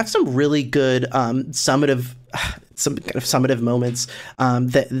introduction, they have some really good summative moments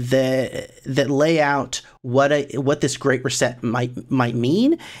that lay out what this great reset might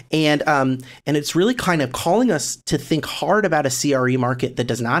mean, and it's really kind of calling us to think hard about a CRE market that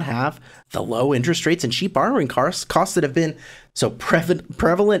does not have the low interest rates and cheap borrowing costs that have been so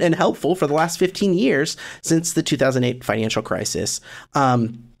prevalent and helpful for the last 15 years since the 2008 financial crisis.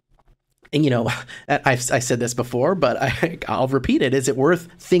 And, I said this before, but I'll repeat it. Is it worth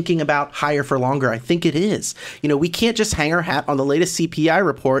thinking about higher for longer? I think it is. We can't just hang our hat on the latest CPI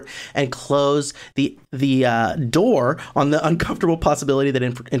report and close the door on the uncomfortable possibility that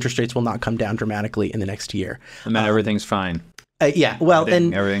interest rates will not come down dramatically in the next year. And Matt, everything's fine. Yeah, well, Everything in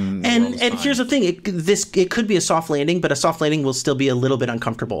the world is and fine. here's the thing: it could be a soft landing, but a soft landing will still be a little bit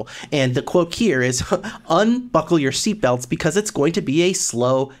uncomfortable. And the quote here is, "Unbuckle your seatbelts because it's going to be a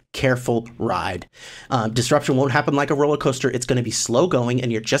slow, careful ride. Disruption won't happen like a roller coaster. It's going to be slow going,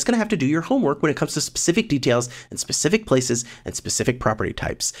 and you're just going to have to do your homework when it comes to specific details and specific places and specific property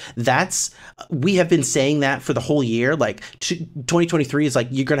types." We have been saying that for the whole year. Like 2023 is like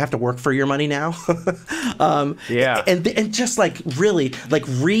you're going to have to work for your money now. Yeah. And just like really like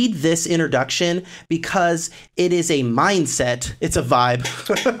read this introduction because it is a mindset. It's a vibe.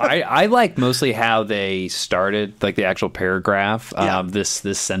 I like mostly how they started, like the actual paragraph. Yeah. This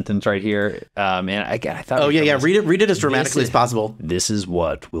sentence right here. And I thought. Oh yeah. Read it as dramatically as possible. This is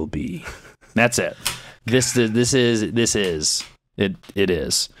what will be. That's it. This is. It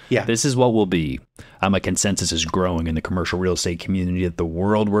is. Yeah. This is what will be. A consensus is growing in the commercial real estate community that the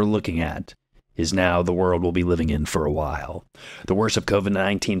world we're looking at is now the world we'll be living in for a while. The worst of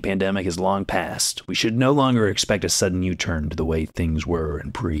COVID-19 pandemic is long past. We should no longer expect a sudden U-turn to the way things were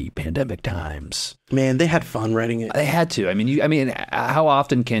in pre-pandemic times. Man, they had fun writing it. They had to. I mean, how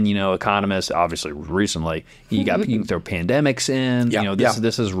often can economists? Obviously, recently you can throw pandemics in. Yeah,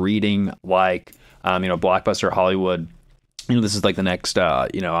 This is reading like Blockbuster Hollywood. This is like the next,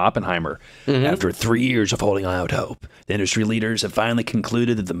 Oppenheimer. After 3 years of holding out hope, the industry leaders have finally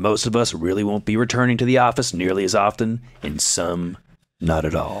concluded that the most of us really won't be returning to the office nearly as often, and some not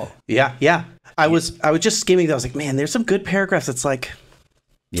at all. Yeah. I was just skimming that. I was like, man, there's some good paragraphs. It's like,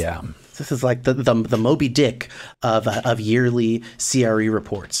 Yeah. this is like the Moby Dick of yearly CRE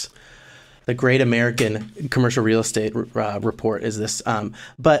reports. The Great American Commercial Real Estate Report is this.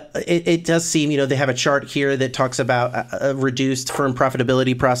 But it does seem, they have a chart here that talks about reduced firm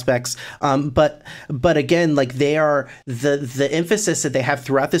profitability prospects. But again, like they are the emphasis that they have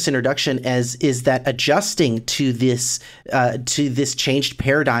throughout this introduction is that adjusting to this changed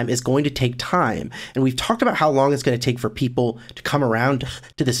paradigm is going to take time. And we've talked about how long it's going to take for people to come around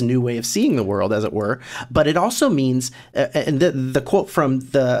to this new way of seeing the world, as it were. But it also means, and the quote from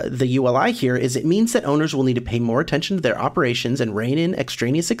the ULI here is, it means that owners will need to pay more attention to their operations and rein in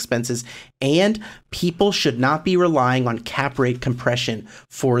extraneous expenses, and people should not be relying on cap rate compression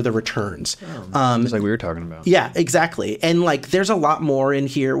for the returns. Just like we were talking about. Yeah, exactly. And like there's a lot more in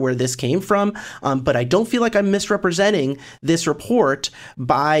here where this came from, but I don't feel like I'm misrepresenting this report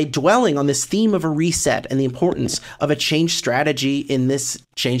by dwelling on this theme of a reset and the importance of a change strategy in this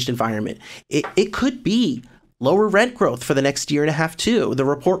changed environment. It could be lower rent growth for the next year and a half too. The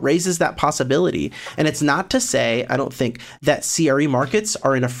report raises that possibility. And it's not to say, I don't think, that CRE markets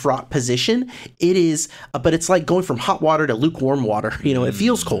are in a fraught position. It is, but it's like going from hot water to lukewarm water. It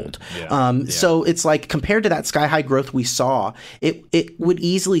feels cold. So it's like compared to that sky high growth we saw, it would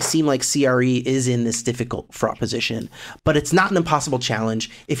easily seem like CRE is in this difficult fraught position, but it's not an impossible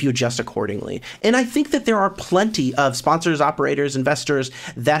challenge if you adjust accordingly. And I think that there are plenty of sponsors, operators, investors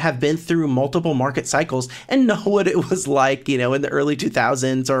that have been through multiple market cycles and know what it was like, in the early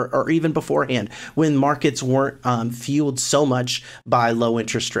 2000s or even beforehand when markets weren't fueled so much by low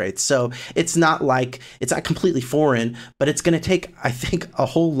interest rates. So it's not completely foreign, but it's going to take, I think, a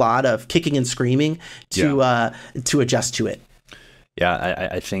whole lot of kicking and screaming to adjust to it. Yeah,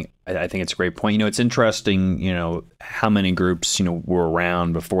 I think it's a great point. It's interesting, how many groups, were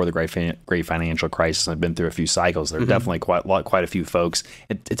around before the great financial crisis. I've been through a few cycles. There are definitely quite a few folks.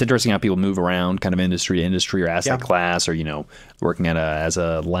 It's interesting how people move around kind of industry to industry or asset class or, working as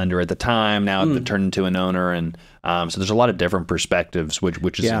a lender at the time. Now they've turned into an owner. And so there's a lot of different perspectives,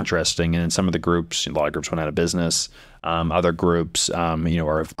 which is interesting. And some of the groups, a lot of groups went out of business. Other groups,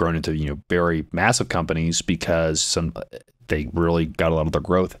 or have grown into, very massive companies because they really got a lot of their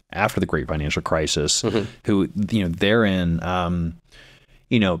growth after the great financial crisis, who, they're in,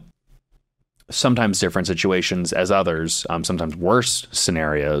 sometimes different situations as others, sometimes worse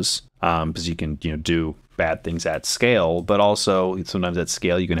scenarios, because you can, do bad things at scale, but also sometimes at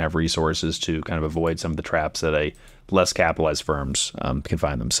scale, you can have resources to kind of avoid some of the traps that a less capitalized firms can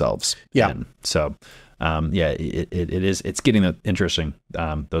find themselves in. So, it's getting interesting,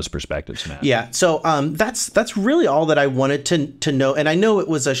 those perspectives, Matt. Yeah. So that's really all that I wanted to know. And I know it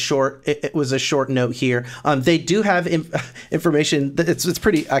was a short note here. They do have information that it's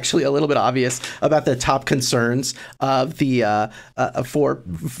pretty actually a little bit obvious about the top concerns of the for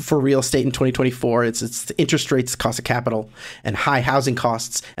real estate in 2024. It's the interest rates, cost of capital, and high housing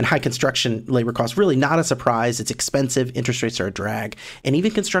costs and high construction labor costs. Really not a surprise. It's expensive. Interest rates are a drag, and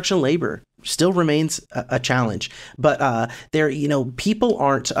even construction labor still remains a challenge. But people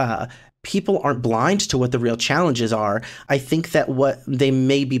aren't people aren't blind to what the real challenges are. I think that what they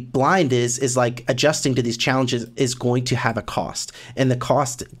may be blind is like adjusting to these challenges is going to have a cost, and the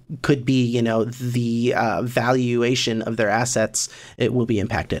cost could be, you know, the valuation of their assets. It will be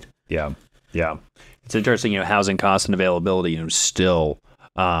impacted. Yeah. It's interesting, you know, housing cost and availability, you know, still,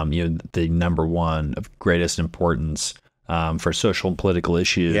 you know, the number one of greatest importance for social and political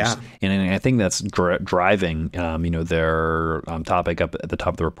issues. Yeah. And I think that's driving, you know, their topic up at the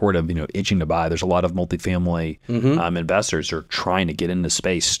top of the report of, you know, itching to buy. There's a lot of multifamily investors who are trying to get into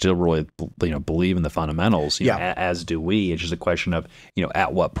space, still really, you know, believe in the fundamentals, you know, as do we. It's just a question of, you know,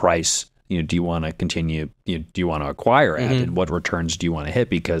 at what price, you know, do you want to continue, you know, do you want to acquire at, and what returns do you want to hit?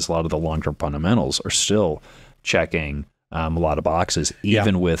 Because a lot of the long-term fundamentals are still checking a lot of boxes,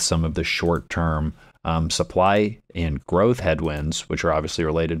 even with some of the short-term supply and growth headwinds, which are obviously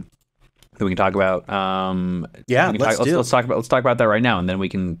related, that we can talk about. Let's talk about that right now, and then we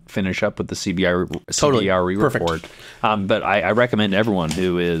can finish up with the CBRE report. But I recommend everyone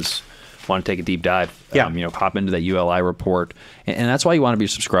who want to take a deep dive, you know, pop into that ULI report, and that's why you want to be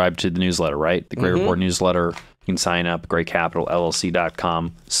subscribed to the newsletter, right? The Great Report newsletter. You can sign up,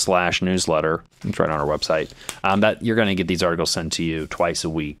 greatcapitalllc.com/newsletter. It's right on our website. That you're going to get these articles sent to you twice a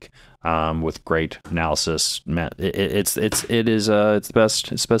week. With great analysis. It's the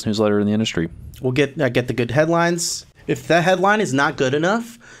best newsletter in the industry. We'll get the good headlines. If that headline is not good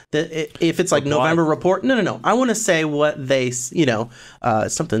enough, if it's like November report, no. I want to say what they, you know,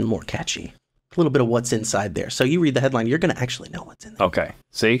 something more catchy. A little bit of what's inside there. So you read the headline, you're going to actually know what's in there. Okay.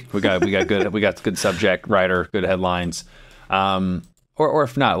 See, we got good subject writer, good headlines. Or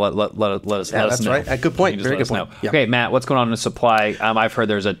if not, let us know. That's right. Good point. Very good point. Yeah. Okay, Matt, what's going on in the supply? I've heard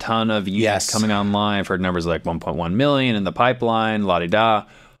there's a ton of units coming online. I've heard numbers like 1.1 million in the pipeline, la-di-da.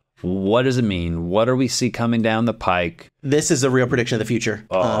 What does it mean? What do we see coming down the pike? This is the real prediction of the future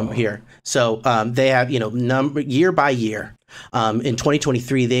here. So they have, you know, year by year. In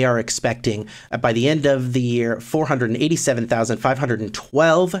 2023, they are expecting by the end of the year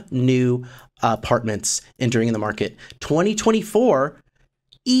 487,512 new apartments entering in the market. 2024,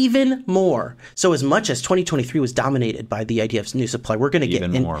 even more. So as much as 2023 was dominated by the idea of new supply, we're going to get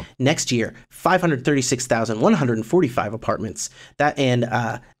next year 536,145 apartments. That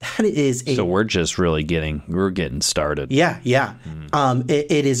is so we're just really getting started. Yeah.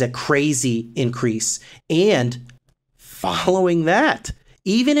 It is a crazy increase, and following that,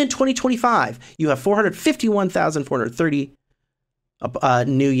 even in 2025, you have 451,430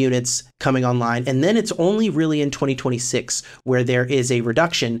 new units coming online. And then it's only really in 2026 where there is a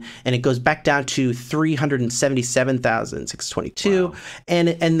reduction, and it goes back down to 377,622. Wow.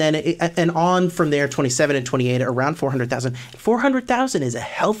 And on from there, 27 and 28, around 400,000. 400,000 is a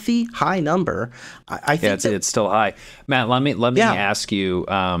healthy high number. I think it's still high. Matt, let me ask you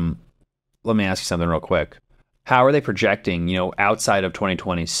something real quick. How are they projecting, you know, outside of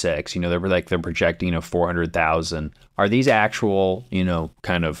 2026? You know, they're projecting, you know, 400,000. Are these actual, you know,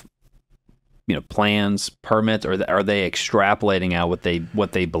 kind of, you know, plans, permits, or are they extrapolating out what they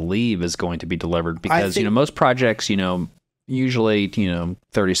believe is going to be delivered? Because, you know, most projects, you know, usually, you know,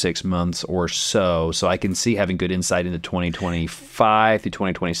 36 months or so. So I can see having good insight into 2025 through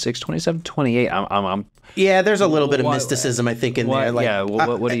 2026, 27, 28. Yeah, there's a little bit of mysticism, I think, in there. Like,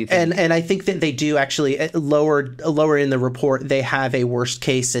 what do you think? And I think that they do actually lower in the report. They have a worst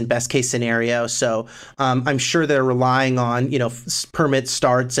case and best case scenario. So I'm sure they're relying on, you know, permit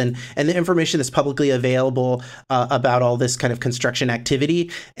starts and the information that's publicly available about all this kind of construction activity,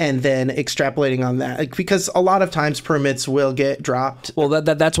 and then extrapolating on that, because a lot of times permits will get dropped. Well,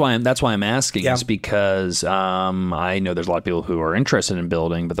 that's why I'm asking. Is because I know there's a lot of people who are interested in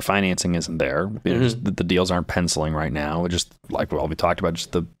building, but the financing isn't there. You know, just the deals aren't penciling right now. Just like we talked about,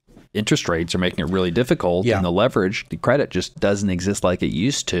 just the interest rates are making it really difficult, and the leverage, the credit just doesn't exist like it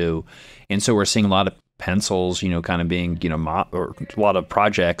used to. And so we're seeing a lot of pencils, you know, kind of being, you know, or a lot of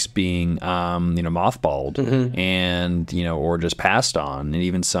projects being, you know, mothballed and, you know, or just passed on. And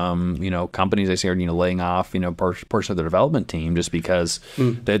even some, you know, companies I see are, you know, laying off, you know, portion of their development team just because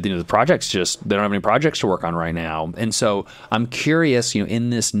the projects they don't have any projects to work on right now. And so I'm curious, you know,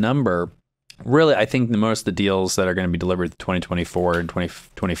 in this number, really, I think most of the deals that are going to be delivered in 2024 and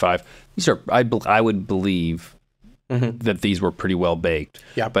 2025, these are, I would believe that these were pretty well baked.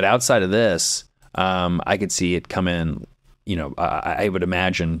 Yeah. But outside of this, I could see it come in, you know, I would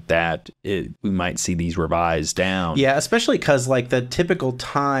imagine that we might see these revised down. Yeah, especially because like the typical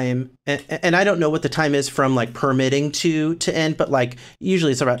time, and I don't know what the time is from like permitting to end, but like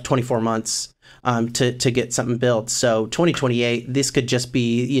usually it's about 24 months. to get something built. So 2028, this could just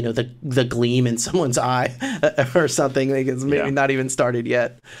be, you know, the gleam in someone's eye or something. Like it's maybe not even started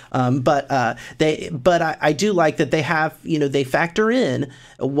yet. But I do like that they have, you know, they factor in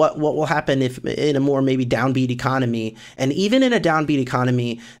what will happen if in a more maybe downbeat economy. And even in a downbeat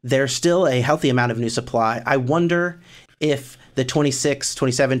economy, there's still a healthy amount of new supply. I wonder if the 26,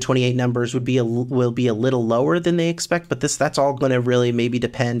 27, 28 numbers will be a little lower than they expect, but that's all going to really maybe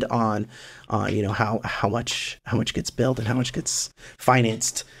depend on you know, how much gets built and how much gets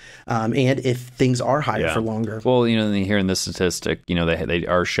financed, and if things are higher for longer. Well, you know, here in this statistic, you know, they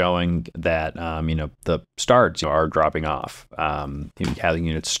are showing that you know, the starts are dropping off. You know, housing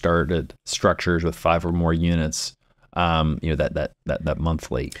units started, structures with 5 or more units. You know, that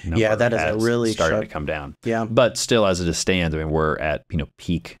monthly number that is a really starting to come down. Yeah, but still, as it stands, I mean, we're at, you know,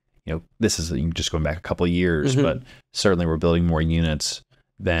 peak. You know, this is just going back a couple of years, but certainly we're building more units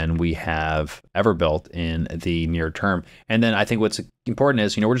than we have ever built in the near term. And then I think what's important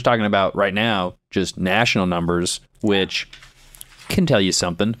is, you know, we're just talking about right now just national numbers, which can tell you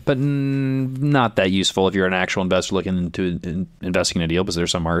something, but not that useful if you're an actual investor looking into investing in a deal, because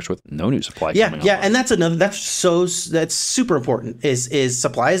there's some markets with no new supply coming online. And that's super important is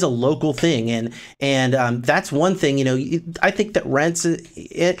supply is a local thing, and that's one thing, you know, I think that rents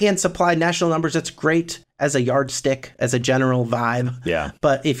and supply national numbers, that's great as a yardstick, as a general vibe. Yeah.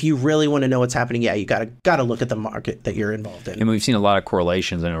 But if you really want to know what's happening, you gotta look at the market that you're involved in. And we've seen a lot of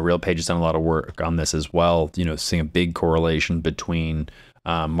correlations. I know RealPage has done a lot of work on this as well. You know, seeing a big correlation between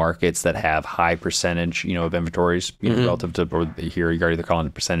markets that have high percentage, you know, of inventories, you know, relative to, or here you're either calling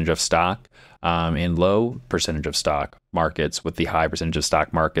it percentage of stock, and low percentage of stock markets, with the high percentage of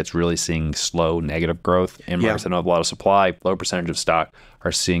stock markets really seeing slow negative growth. And markets that don't have a lot of supply, low percentage of stock,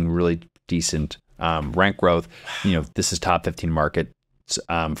 are seeing really decent rent growth. You know, this is top 15 markets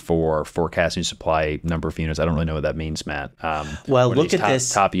for forecasting supply number of units. I don't really know what that means, Matt. Well, look at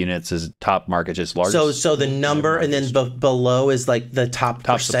this. Top units is top market, just largest. So the number, and then below is like the top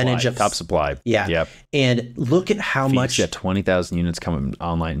percentage supply, top supply. Yeah. Yep. And look at how much. Yeah, 20,000 units coming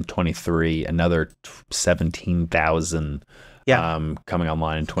online in 23. Another 17,000 coming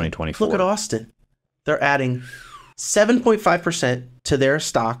online in 2024. Look at Austin. They're adding 7.5% to their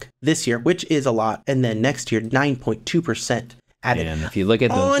stock this year, which is a lot. And then next year, 9.2% added. And if you look at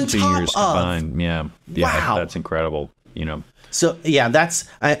the 2 years combined, wow, that's incredible. You know, so that's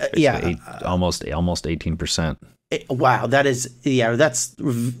almost 18%. Wow, that's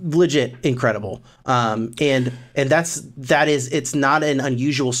legit incredible. And it's not an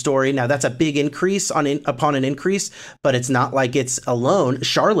unusual story. Now that's a big increase upon an increase, but it's not like it's alone.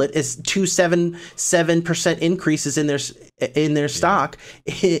 Charlotte is 2.77% increases in their stock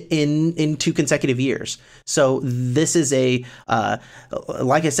in 2 consecutive years. So this is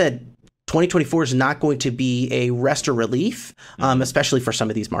like I said, 2024 is not going to be a rest or relief, especially for some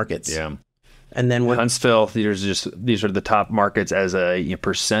of these markets. Yeah. And then Huntsville, these are the top markets as a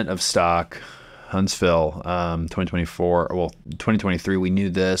percent of stock. Huntsville, 2024, 2023, we knew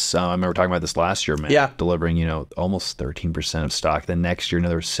this. I remember talking about this last year, man. Yeah. Delivering, you know, almost 13% of stock. Then next year,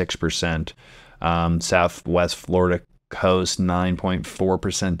 another 6%. Southwest Florida coast,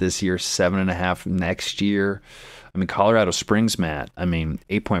 9.4% this year, 7.5% next year. I mean, Colorado Springs, Matt,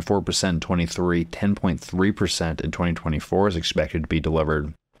 8.4% in 23, 10.3% in 2024 is expected to be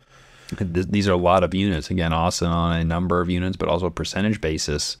delivered. These are a lot of units. Again, Austin on a number of units, but also a percentage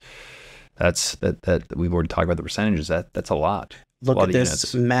basis. That we've already talked about the percentages. That's a lot. Look at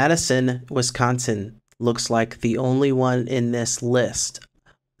this. Units. Madison, Wisconsin looks like the only one in this list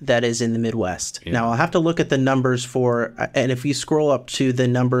that is in the Midwest. Yeah. Now I'll have to look at the numbers and if you scroll up to the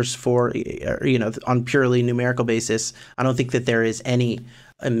numbers for, you know, on purely numerical basis, I don't think that there is a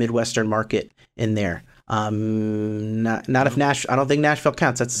Midwestern market in there. Not if Nashville. I don't think Nashville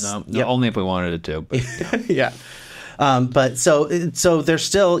counts. That's only if we wanted it to. But. Yeah. But so they're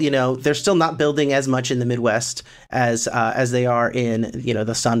still, you know, they're still not building as much in the Midwest as they are in, you know,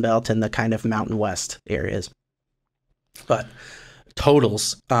 the Sun Belt and the kind of Mountain West areas. But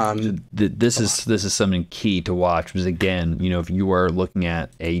totals. This is something key to watch, because again, you know, if you are looking at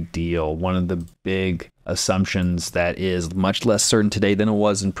a deal, one of the big assumptions that is much less certain today than it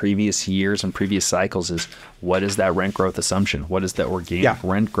was in previous years and previous cycles is, what is that rent growth assumption? What is the organic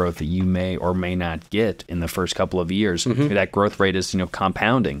rent growth that you may or may not get in the first couple of years? That growth rate is, you know,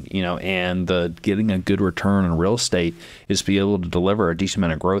 compounding, you know, and getting a good return on real estate is to be able to deliver a decent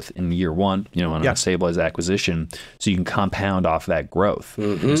amount of growth in year one, you know, on a stabilized acquisition, so you can compound off that growth.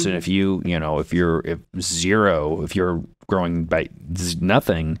 So if you're growing by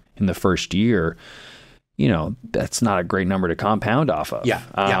nothing in the first year, you know, that's not a great number to compound off of.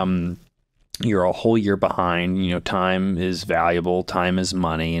 you're a whole year behind. Time is valuable. Time is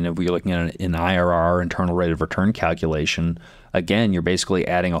money. And if we're looking at an IRR, internal rate of return calculation, again, you're basically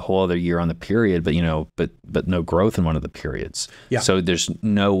adding a whole other year on the period, but no growth in one of the periods. Yeah. So there's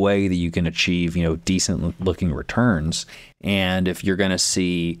no way that you can achieve, decent looking returns. And if you're going to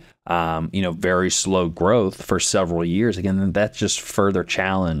see, very slow growth for several years, again, then that's just further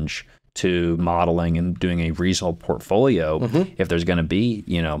challenge to modeling and doing a reasonable portfolio. If there's going to be,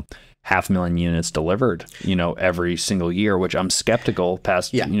 500,000 units delivered, every single year, which I'm skeptical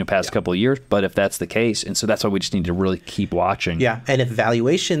past couple of years. But if that's the case, and so that's why we just need to really keep watching. Yeah, and if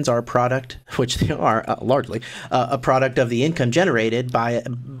valuations are a product, which they are largely a product of the income generated by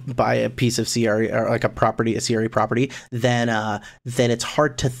a piece of CRE or like a CRE property, then it's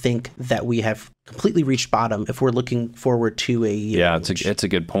hard to think that we have completely reached bottom if we're looking forward to a year. Yeah, it's a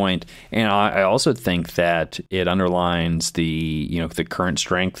good point. And I also think that it underlines the current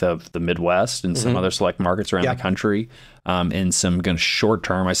strength of the Midwest and some other select markets around the country, and some kind of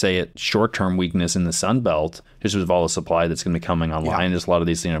short-term weakness in the Sun Belt, just with all the supply that's going to be coming online. There's a lot of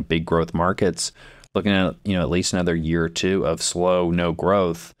these big growth markets looking at at least another year or two of slow, no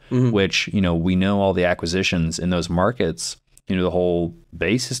growth, which we know all the acquisitions in those markets. The whole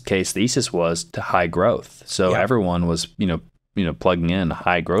thesis was to high growth. So everyone was, plugging in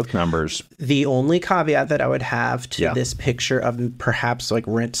high growth numbers. The only caveat that I would have to this picture of perhaps like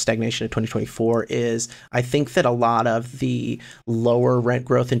rent stagnation in 2024 is I think that a lot of the lower rent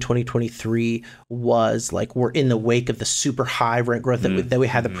growth in 2023 was like we're in the wake of the super high rent growth that we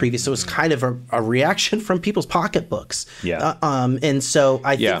had the previous. So it was kind of a reaction from people's pocketbooks. Yeah. And so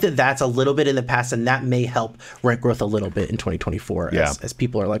I think that that's a little bit in the past, and that may help rent growth a little bit in 2024 as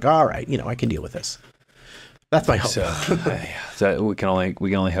people are like, all right, I can deal with this. That's my hope. So we can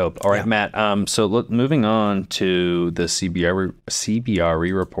only hope. All right, Matt. Moving on to the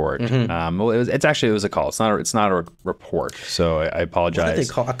CBRE report. It was a call. It's not a report. So I apologize. What did they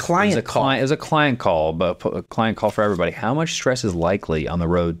call a client call? It was a client call, but a client call for everybody. How much stress is likely on the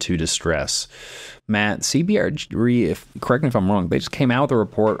road to distress? Matt, CBRE, correct me if I'm wrong, they just came out with a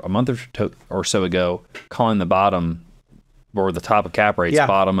report a month or so ago calling the bottom or the top of cap rates,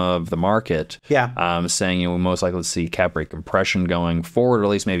 bottom of the market, saying we most likely to see cap rate compression going forward, or at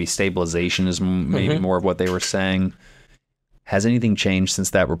least maybe stabilization is maybe more of what they were saying. Has anything changed since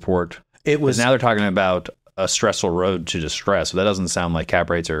that report? Now they're talking about a stressful road to distress, so that doesn't sound like cap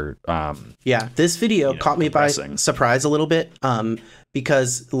rates are. This video caught me by surprise a little bit.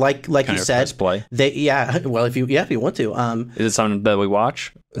 Because like you said, play. Well, if you want to, is it something that we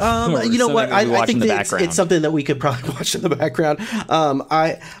watch? You know what? I think it's something that we could probably watch in the background.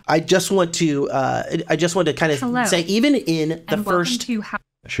 I just want to kind of say, even in the first.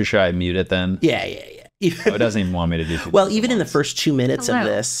 Should I mute it then? Yeah. It doesn't even want me to do. Well, even in the first 2 minutes of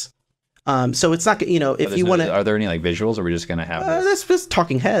this. So it's not, if you want to. Are there any like visuals, or are we just going to have this? That's just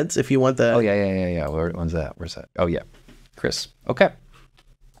talking heads. If you want the. Oh yeah. Where's that? Oh yeah, Chris. Okay.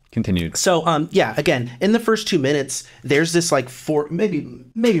 Continued. So, again, in the first 2 minutes, there's this like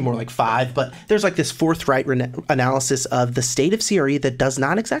maybe more like 5, but there's like this forthright analysis of the state of CRE that does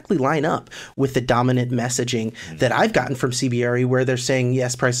not exactly line up with the dominant messaging that I've gotten from CBRE, where they're saying,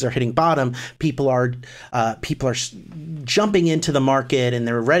 yes, prices are hitting bottom. People are jumping into the market and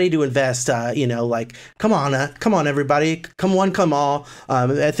they're ready to invest. Like, come on, everybody, come one, come all.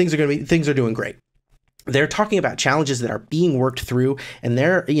 Things are doing great. They're talking about challenges that are being worked through, and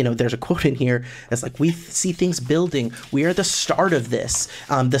there's a quote in here that's like, we see things building. We are at the start of this.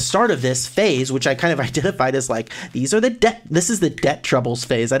 The start of this phase, which I kind of identified as like, this is the debt troubles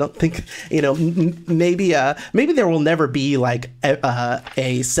phase. I don't think, maybe there will never be like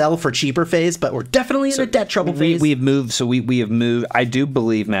a sell for cheaper phase, but we're definitely in a debt trouble phase. We have moved. I do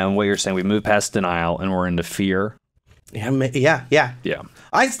believe now in what you're saying, we moved past denial and we're into fear. Yeah.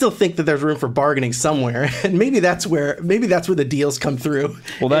 I still think that there's room for bargaining somewhere, and maybe that's where the deals come through.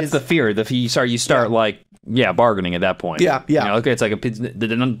 Well, that's the fear. You start bargaining at that point. Yeah. It's like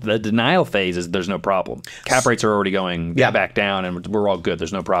the denial phase is there's no problem. Cap rates are already going back down, and we're all good.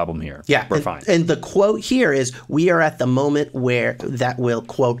 There's no problem here. Yeah, we're fine. And the quote here is, we are at the moment where that will,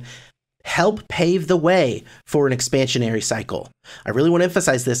 quote, help pave the way for an expansionary cycle. I really want to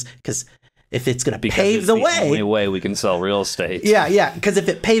emphasize this because if it's going to pave the way, only way we can sell real estate. Yeah. Because if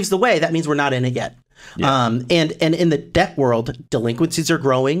it paves the way, that means we're not in it yet. Yeah. And in the debt world, delinquencies are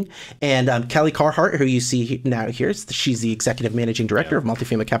growing. And Kelly Carhart, who you see now here, she's the executive managing director of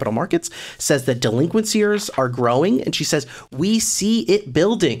Multifamily Capital Markets, says that delinquencies are growing. And she says, we see it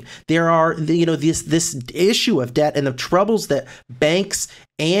building. There are, this issue of debt and the troubles that banks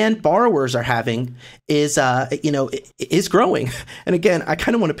and borrowers are having is is growing. And again, I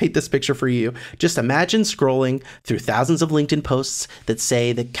kind of want to paint this picture for you. Just imagine scrolling through thousands of LinkedIn posts that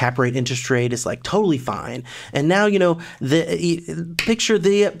say the cap rate interest rate is like totally fine, and now picture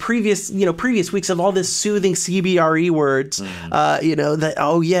the previous weeks of all this soothing CBRE words. That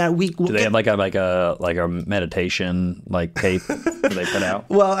do they have like a meditation like tape that they put out?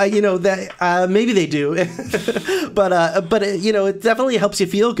 Well, that maybe they do, but it definitely helps you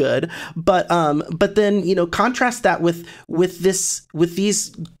feel good. But then contrast that with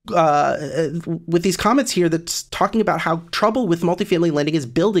these comments here that's talking about how trouble with multifamily lending is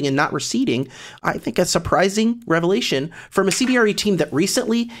building and not receding. I think a surprising revelation from a CBRE team that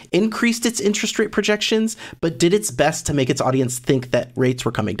recently increased its interest rate projections, but did its best to make its audience think that rates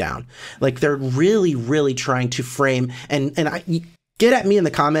were coming down. Like they're really, really trying to frame and get at me in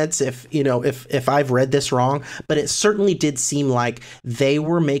the comments if I've read this wrong, but it certainly did seem like they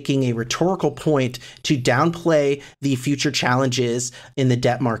were making a rhetorical point to downplay the future challenges in the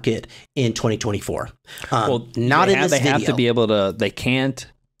debt market in 2024. They have to be able to. They can't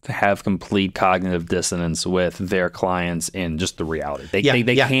have complete cognitive dissonance with their clients in just the reality.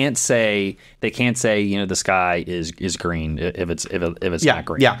 They can't say the sky is green if it's not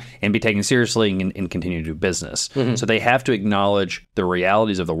green, and be taken seriously and continue to do business. So they have to acknowledge the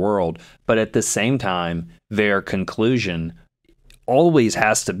realities of the world, but at the same time, their conclusion always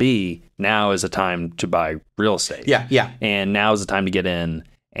has to be now is the time to buy real estate. And now is the time to get in.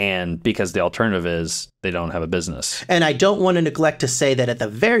 And because the alternative is they don't have a business. And I don't want to neglect to say that at the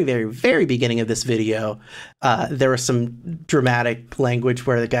very, very, very beginning of this video, there was some dramatic language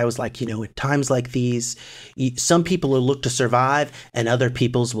where the guy was like, in times like these, some people will look to survive and other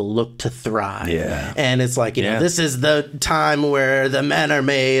peoples will look to thrive. Yeah. And it's like, this is the time where the men are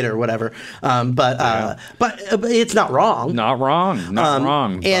made or whatever. But it's not wrong. Not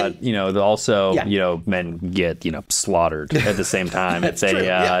wrong. But, also, men get, slaughtered at the same time. It's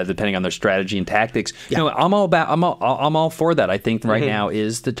depending on their strategy and tactics. I'm all for that. I think right now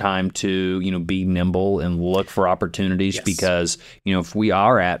is the time to, be nimble and look for opportunities because, if we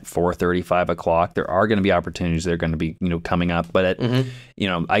are at 4:30, 5 o'clock, there are going to be opportunities that are going to be, coming up. But,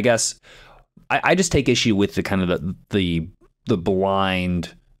 I guess I just take issue with the kind of the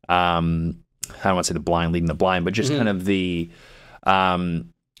blind, I don't want to say the blind leading the blind, but just kind of the,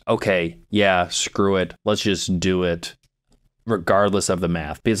 screw it. Let's just do it. Regardless of the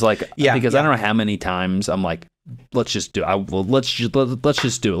math, because I don't know how many times I'm like, let's just do it. Let's just do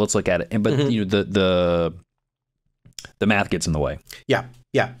it. Let's look at it. But the math gets in the way.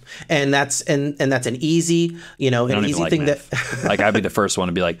 Yeah, and that's an easy, an easy thing math. That I'd be the first one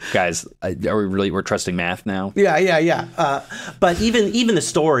to be like, guys, we're trusting math now? Yeah. But even the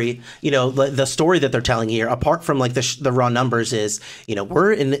story, the story that they're telling here, apart from like the raw numbers, is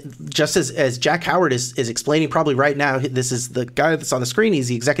we're in just as Jack Howard is explaining probably right now. This is the guy that's on the screen. He's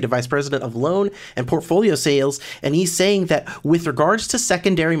the executive vice president of loan and portfolio sales, and he's saying that with regards to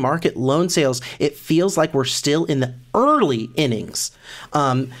secondary market loan sales, it feels like we're still in the early innings.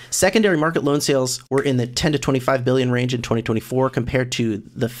 Secondary market loan sales were in the 10 to 25 billion range in 2024 compared to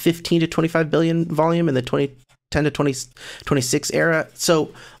the 15 to 25 billion volume in the 2010 to 2026 era.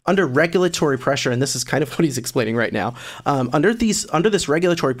 So under regulatory pressure, and this is kind of what he's explaining right now, under this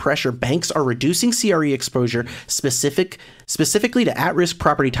regulatory pressure, banks are reducing CRE exposure specifically to at-risk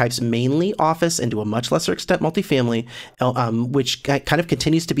property types, mainly office and to a much lesser extent multifamily, which kind of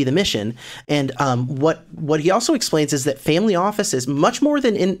continues to be the mission. And what he also explains is that family offices, much more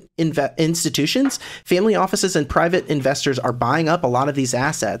than institutions, family offices and private investors are buying up a lot of these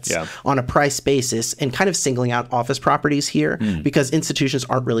assets on a price basis and kind of singling out office properties here because institutions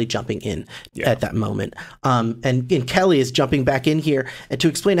aren't really jumping in at that moment. And Kelly is jumping back in here and to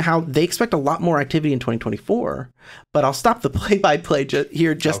explain how they expect a lot more activity in 2024. But I'll stop the play-by-play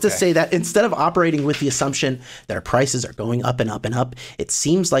here just to say that instead of operating with the assumption that our prices are going up and up and up, it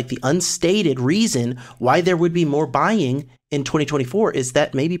seems like the unstated reason why there would be more buying in 2024 is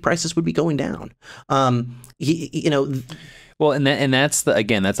that maybe prices would be going down. Well, and that's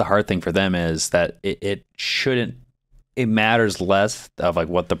the hard thing for them is that it shouldn't. It matters less of like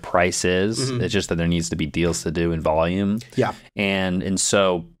what the price is. It's just that there needs to be deals to do in volume. Yeah, and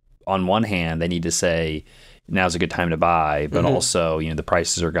so on one hand, they need to say now's a good time to buy, but also the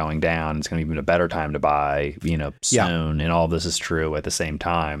prices are going down. It's going to be even a better time to buy, soon. And all of this is true at the same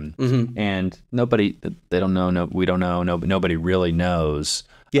time. And nobody really knows.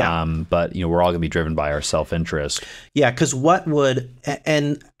 Yeah. But we're all going to be driven by our self-interest. Yeah, because what would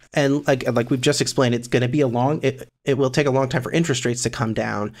and like we've just explained, it's going to be it will take a long time for interest rates to come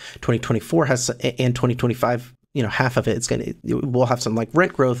down. 2024 has and 2025 half of it we'll have some like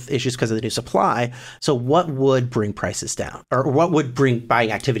rent growth issues because of the new supply. So what would bring prices down, or what would bring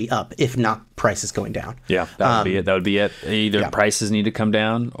buying activity up if not prices going down? Yeah, that would be it. That would be it. Either prices need to come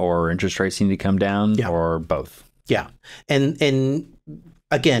down, or interest rates need to come down, or both. Yeah, and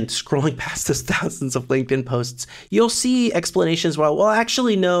again, scrolling past those thousands of LinkedIn posts, you'll see explanations. Well,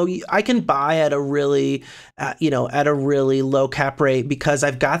 actually, no, I can buy at a really, at a really low cap rate because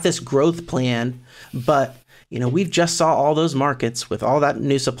I've got this growth plan. But, we've just saw all those markets with all that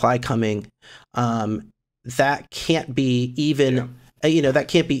new supply coming. That can't be even, that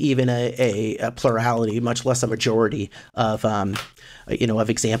can't be even a plurality, much less a majority of, of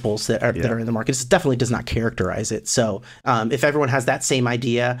examples that are in the market. This definitely does not characterize it. So if everyone has that same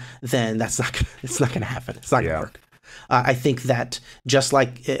idea, then it's not going to happen. It's not going to work. I think that just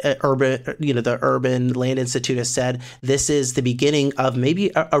like the Urban Land Institute has said, this is the beginning of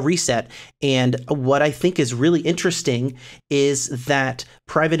maybe a reset. And what I think is really interesting is that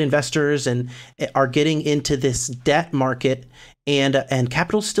private investors are getting into this debt market, and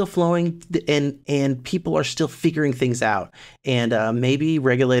capital's still flowing, and people are still figuring things out. And maybe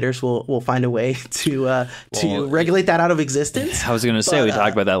regulators will find a way to regulate that out of existence. I was going to say, we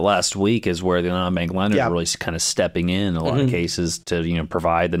talked about that last week, is where the non-bank lenders are really kind of stepping in a lot of cases to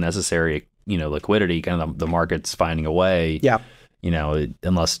provide the necessary liquidity. Kind of the market's finding a way. Yeah.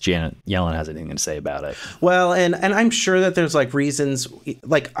 Unless Janet Yellen has anything to say about it. Well, and I'm sure that there's reasons,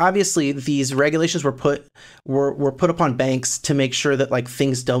 obviously these regulations were put upon banks to make sure that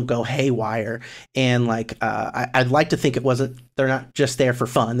things don't go haywire. And I'd like to think they're not just there for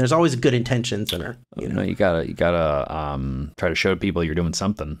fun. There's always good intentions in her. You gotta try to show people you're doing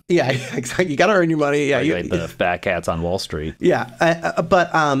something. Yeah, exactly. You gotta earn your money. Yeah, the fat cats on Wall Street. Yeah, but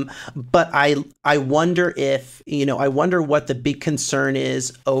I wonder if I wonder what the big concern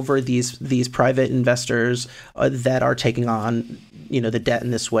is over these private investors that are taking on the debt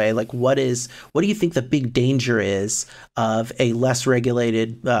in this way. What do you think the big danger is of a less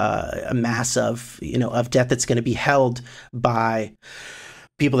regulated mass of debt that's going to be held by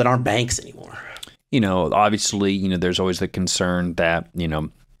people that aren't banks anymore? Obviously, there's always the concern that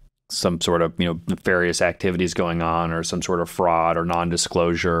some sort of nefarious activities going on, or some sort of fraud or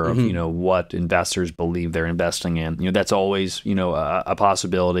non-disclosure of what investors believe they're investing in. That's always a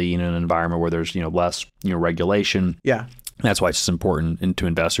possibility in an environment where there's less regulation. Yeah, that's why it's important to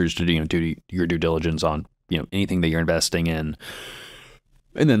investors to do your due diligence on anything that you're investing in.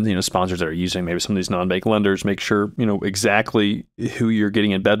 And then, sponsors that are using maybe some of these non-bank lenders, make sure, exactly who you're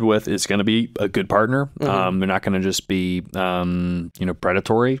getting in bed with is going to be a good partner. They're not going to just be,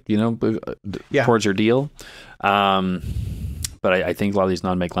 predatory, towards your deal. But I think a lot of these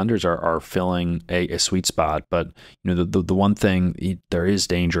non-bank lenders are filling a sweet spot. But, the one thing, there is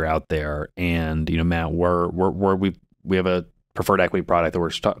danger out there. And, Matt, we have a preferred equity product that we're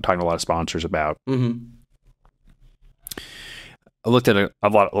talking to a lot of sponsors about. I've looked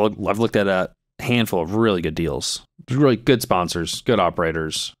at a handful of really good deals, really good sponsors, good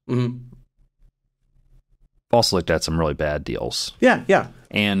operators. I've also looked at some really bad deals. Yeah.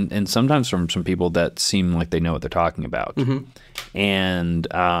 And sometimes from some people that seem like they know what they're talking about. And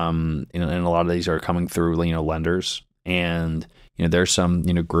and a lot of these are coming through lenders. And there's some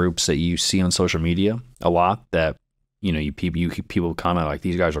groups that you see on social media a lot that people comment like,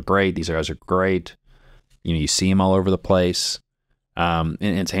 these guys are great. These guys are great. You see them all over the place. And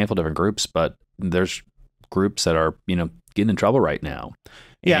it's a handful of different groups, but there's groups that are, getting in trouble right now.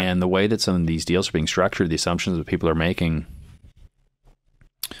 Yeah. And the way that some of these deals are being structured, the assumptions that people are making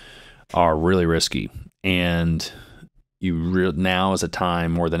are really risky. And now is a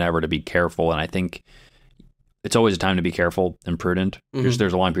time more than ever to be careful. And I think it's always a time to be careful and prudent. There's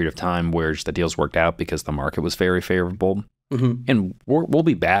a long period of time where the deals worked out because the market was very favorable. And we'll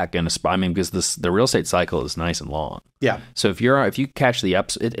be back in a spot. I mean, because the real estate cycle is nice and long. Yeah. So if you catch the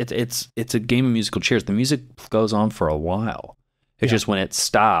ups, it's a game of musical chairs. The music goes on for a while. It's just when it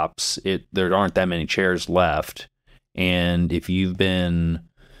stops, there aren't that many chairs left. And if you've been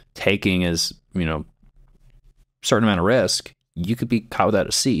taking certain amount of risk, you could be caught without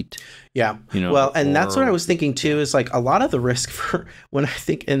a seat. Yeah. Well, and that's what I was thinking too, is a lot of the risk for when I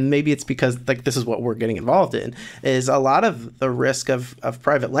think, and maybe it's because this is what we're getting involved in, is a lot of the risk of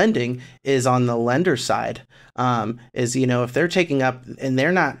private lending is on the lender side. If they're taking up and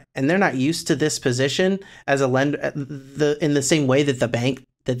they're not used to this position as a lender, in the same way that the bank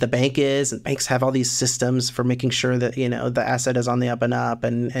the bank is, and banks have all these systems for making sure that, you know, the asset is on the up and up,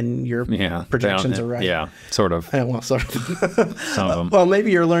 and your projections are right. Yeah, sort of. Well, sort of. Some of them. Well,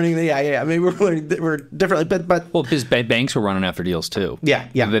 maybe you're learning maybe we're differently, but Well, because banks were running after deals too. Yeah.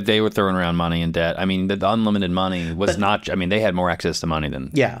 That they were throwing around money and debt. I mean, the unlimited money was not. I mean, they had more access to money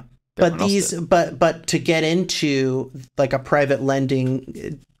than. Yeah. But but to get into like a private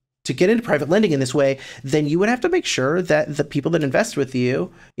lending. To get into private lending in this way, then you would have to make sure that the people that invest with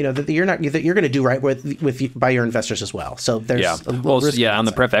you, you know, that you're going to do right with you, by your investors as well. So there's on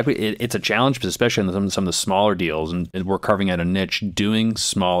the pref equity, it's a challenge, especially in some of the smaller deals, and we're carving out a niche doing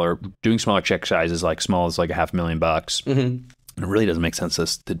smaller check sizes, like small as like $500,000. Mm-hmm. And it really doesn't make sense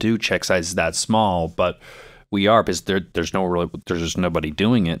to do check sizes that small, but we are, because there's just nobody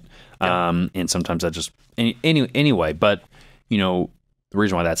doing it, and sometimes that just anyway. But you know. The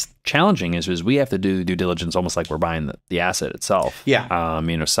reason why that's challenging is we have to do due diligence almost like we're buying the asset itself. Yeah.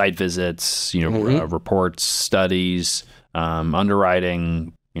 You know, site visits, you know, reports, studies,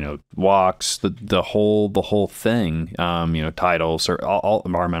 underwriting, you know, walks, the whole thing. You know, titles, or all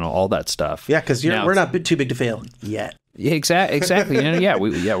environmental, all that stuff. Yeah, because we're not too big to fail yet. Yeah, exactly. You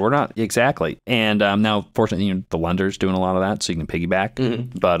know, we're not exactly. And now, fortunately, you know, the lender's doing a lot of that, so you can piggyback.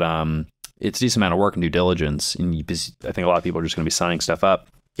 Mm-hmm. But it's a decent amount of work and due diligence, and I think a lot of people are just going to be signing stuff up.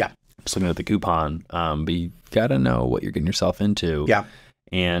 Yeah, just looking at the coupon. But you got to know what you're getting yourself into. Yeah,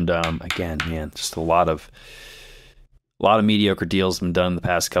 and again, man, just a lot of mediocre deals have been done in the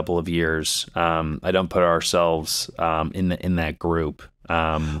past couple of years. I don't put ourselves in that group.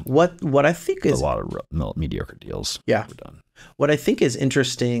 What I think is a lot of mediocre deals. Yeah, done. What I think is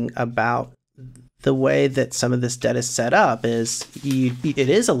interesting about the way that some of this debt is set up is it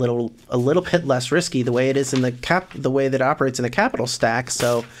is a little bit less risky the way it is in the way that it operates in the capital stack.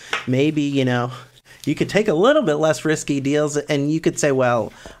 So maybe, you know, you could take a little bit less risky deals, and you could say,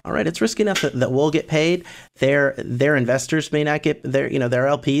 well, all right, it's risky enough that we'll get paid. Their investors may not get their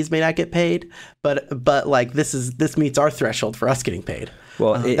LPs may not get paid, but like this meets our threshold for us getting paid.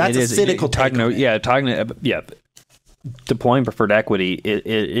 Well, that's a cynical take. Deploying preferred equity, it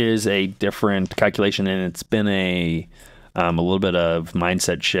is a different calculation, and it's been a little bit of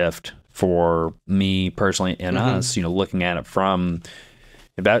mindset shift for me personally and us. You know, looking at it from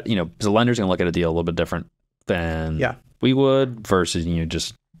about, you know, because the lender's going to look at a deal a little bit different than we would versus, you know,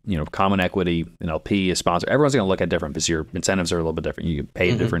 just, you know, common equity, an LP, a sponsor. Everyone's going to look at different because your incentives are a little bit different. You get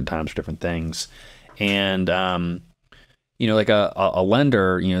paid different times for different things, and you know, like a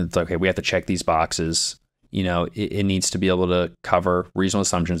lender, you know, it's okay. We have to check these boxes. You know, it needs to be able to cover reasonable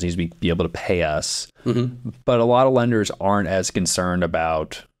assumptions, needs to be able to pay us. But a lot of lenders aren't as concerned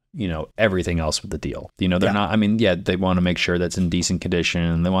about, you know, everything else with the deal. You know, they're not, I mean, they want to make sure that's in decent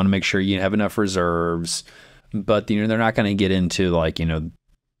condition. They want to make sure you have enough reserves, but, you know, they're not going to get into like, you know,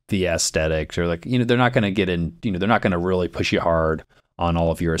 the aesthetics, or like, you know, they're not going to get in, you know, they're not going to really push you hard on all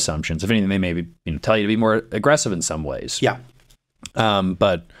of your assumptions. If anything, they maybe, you know, tell you to be more aggressive in some ways. Yeah.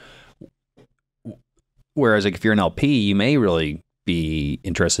 But whereas, like, if you're an LP, you may really be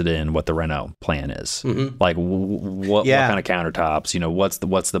interested in what the reno plan is. Like what kind of countertops, you know, what's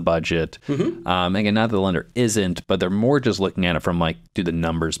the budget. Again, not that the lender isn't, but they're more just looking at it from like, do the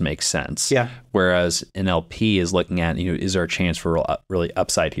numbers make sense? Yeah. Whereas an LP is looking at, you know, is there a chance for really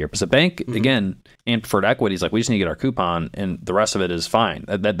upside here? Because a bank, again, and preferred equity is like, we just need to get our coupon, and the rest of it is fine.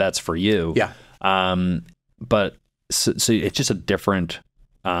 That's for you. Yeah. But so it's just a different,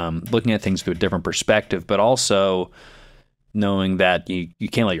 looking at things through a different perspective, but also knowing that you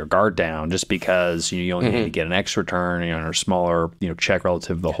can't let your guard down just because you only need to get an X return, you know, or a smaller, you know, check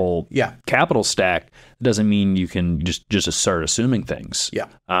relative to the whole capital stack. It doesn't mean you can just start assuming things. Yeah.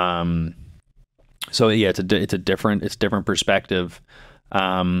 So yeah, it's a different perspective.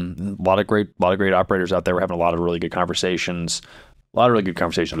 A lot of great operators out there. We're having a lot of really good conversations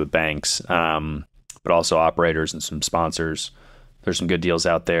with banks, but also operators and some sponsors. There's some good deals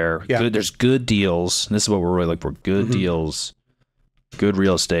out there. Yeah. There's good deals. And this is what we're really looking for. Good deals, good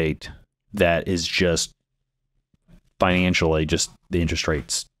real estate that is just financially, just the interest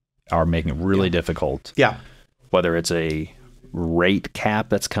rates are making it really difficult. Yeah. Whether it's a rate cap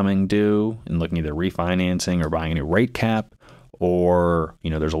that's coming due and looking either refinancing or buying a new rate cap, or,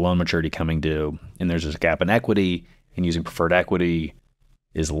 you know, there's a loan maturity coming due and there's just a gap in equity, and using preferred equity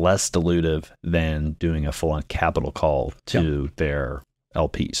is less dilutive than doing a full-on capital call to their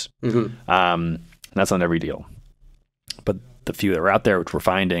LPs. That's not every deal. But the few that are out there, which we're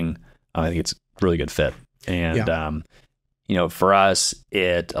finding, I think it's a really good fit. And For us,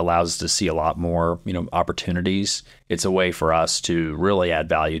 it allows us to see a lot more, opportunities. It's a way for us to really add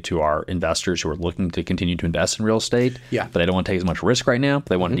value to our investors who are looking to continue to invest in real estate. Yeah. But they don't want to take as much risk right now. But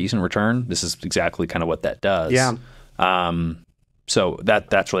they want a decent return. This is exactly kind of what that does. Yeah. So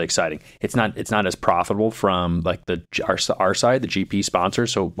that's really exciting. It's not as profitable from like our side, the GP sponsor.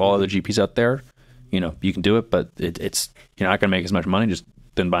 So all other GPs out there, you can do it, but it's you're not going to make as much money just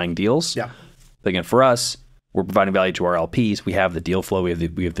than buying deals. Yeah. But again, for us, we're providing value to our LPs. We have the deal flow. We have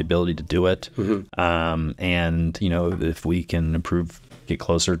the ability to do it. And if we can get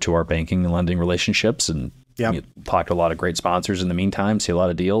closer to our banking and lending relationships, and talk to a lot of great sponsors in the meantime, see a lot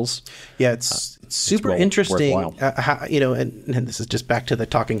of deals. Yeah, it's super interesting. And this is just back to the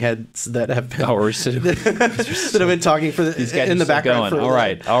talking heads that have been that have been talking in the background. All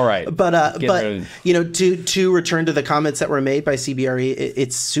right. But to return to the comments that were made by CBRE,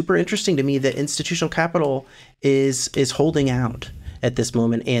 it's super interesting to me that institutional capital is holding out at this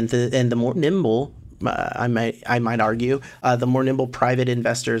moment, and the more nimble. I might argue the more nimble private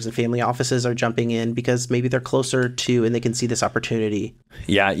investors and family offices are jumping in because maybe they're closer to and they can see this opportunity.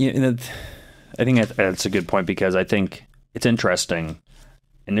 Yeah, I think that's a good point, because I think it's interesting.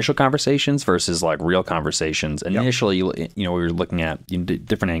 Initial conversations versus like real conversations. Initially, we were looking at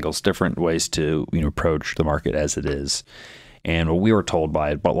different angles, different ways to approach the market as it is, and what we were told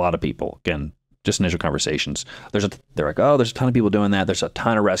by a lot of people, again, just initial conversations. They're like, oh, there's a ton of people doing that. There's a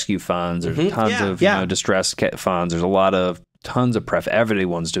ton of rescue funds. There's tons of distressed funds. There's a lot of tons of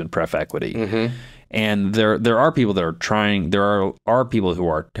everyone's doing pref equity. And there are people that are trying. There are people who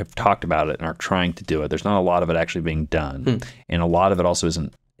have talked about it and are trying to do it. There's not a lot of it actually being done, and a lot of it also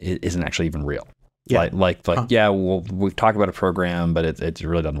isn't actually even real. Yeah. Well, we've talked about a program, but it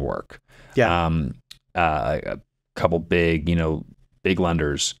really doesn't work. Yeah. A couple big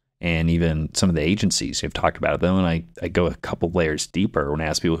lenders. And even some of the agencies have talked about it. Then when I go a couple layers deeper, when I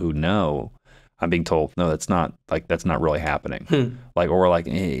ask people who know, I'm being told, no, that's not really happening.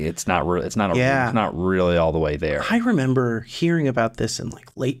 It's not really all the way there. I remember hearing about this in like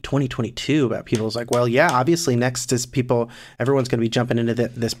late 2022 about people. It's like, well, yeah, obviously next is everyone's going to be jumping into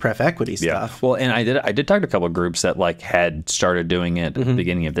this pref equity stuff. Yeah. Well, and I did talk to a couple of groups that like had started doing it at the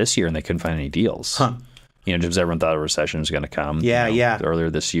beginning of this year, and they couldn't find any deals. Just because everyone thought a recession was going to come.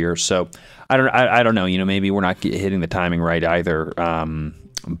 Earlier this year. So I don't know. Maybe we're not hitting the timing right either.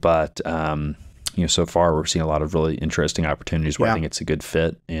 But so far we're seeing a lot of really interesting opportunities where I think it's a good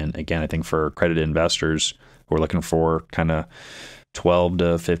fit. And again, I think for accredited investors who are looking for kind of 12 to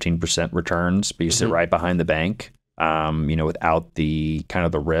 15% returns, but you sit right behind the bank. Without the kind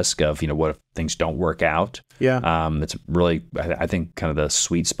of the risk of, what if things don't work out. Yeah. It's really, I think, kind of the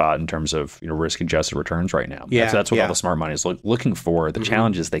sweet spot in terms of, risk adjusted returns right now. Yeah. That's what all the smart money is looking for. The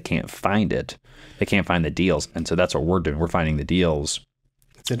challenge is they can't find it. They can't find the deals. And so that's what we're doing. We're finding the deals,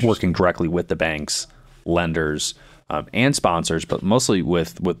 working directly with the banks, lenders, and sponsors, but mostly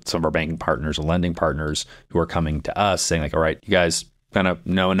with some of our banking partners and lending partners who are coming to us saying like, all right, you guys kind of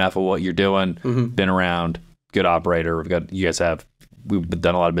know enough of what you're doing, been around, good operator. We've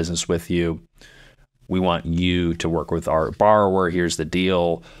done a lot of business with you. We want you to work with our borrower. Here's the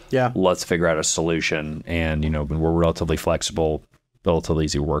deal. Yeah. Let's figure out a solution. And, we're relatively flexible, relatively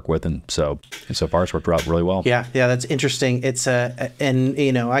easy to work with. And so far it's worked out really well. Yeah. Yeah. That's interesting. It's I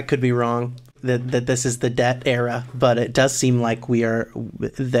could be wrong that this is the debt era, but it does seem like we are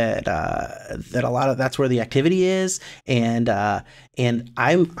that a lot of that's where the activity is. And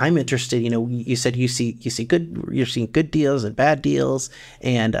I'm interested, you said you're seeing good deals and bad deals.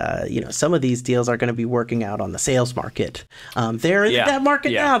 And, some of these deals are going to be working out on the sales market. They're in that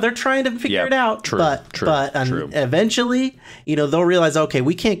market now. They're trying to figure it out. True. Eventually, they'll realize, okay,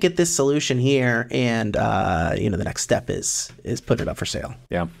 we can't get this solution here. And, the next step is put it up for sale.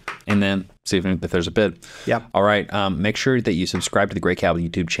 Yeah. And then see if there's a bid. Yeah. All right. Make sure that you subscribe to the Great Capital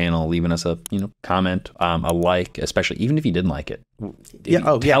YouTube channel, leaving us a comment, a like, especially even if you didn't like it.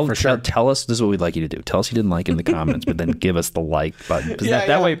 For sure. Tell us, this is what we'd like you to do. Tell us you didn't like it in the comments, but then give us the like button.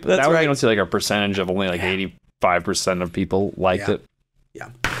 That way we don't see like a percentage of only like 85% of people liked it. Yeah.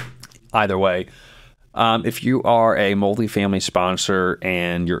 Either way, if you are a multifamily sponsor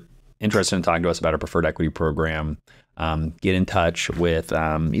and you're interested in talking to us about our preferred equity program, get in touch with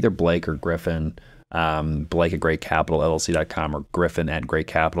either Blake or Griffin, Blake at greatcapitalllc.com or Griffin at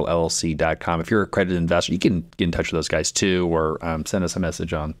greatcapitalllc.com. If you're an accredited investor, you can get in touch with those guys too, or send us a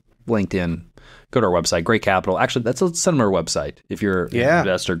message on LinkedIn. Go to our website, Great Capital. Actually, send them our website. If you're an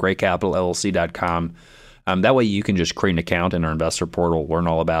investor, greatcapitalllc.com. That way you can just create an account in our investor portal, learn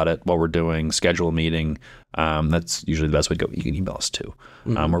all about it, what we're doing, schedule a meeting. That's usually the best way to go. You can email us too.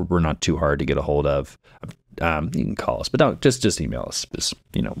 We're not too hard to get a hold of. You can call us, but don't just email us. Just,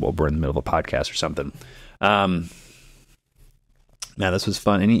 we're in the middle of a podcast or something. Man, this was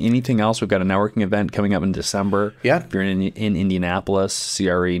fun. Anything else? We've got a networking event coming up in December. Yeah. If you're in Indianapolis,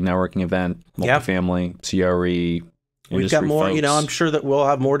 CRE networking event, multifamily, CRE. We've got more, folks. I'm sure that we'll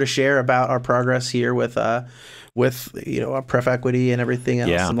have more to share about our progress here with our pref equity and everything else.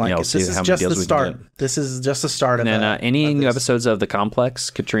 Yeah, and this is just the start. This is just the start of it. And any new episodes of The Complex,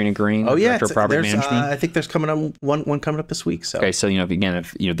 Katrina Green, Director of Property Management? I think there's coming up one coming up this week. So okay, so if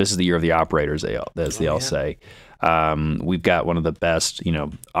this is the year of the operators, as they all say. We've got one of the best,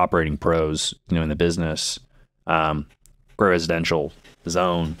 operating pros, in the business, residential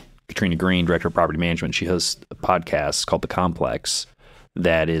zone. Katrina Green, Director of Property Management. She hosts a podcast called The Complex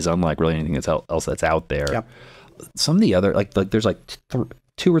that is unlike really anything else that's out there. Yep. Some of the other there's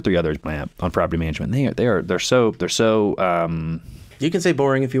two or three others on property management. They're so you can say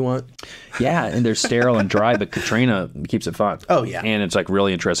boring if you want. Yeah, and they're sterile and dry, but Katrina keeps it fun. Oh, yeah. And it's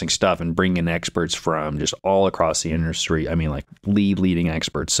really interesting stuff and bringing in experts from just all across the industry. I mean, leading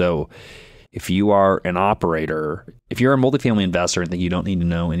experts. So if you are an operator, if you're a multifamily investor and think you don't need to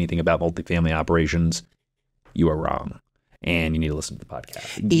know anything about multifamily operations, you are wrong. And you need to listen to the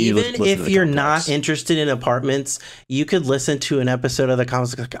podcast. Even if you're not interested in apartments, you could listen to an episode of The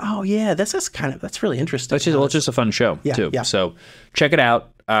Complex. Oh yeah, that's really interesting. It's just a fun show too. Yeah. So check it out.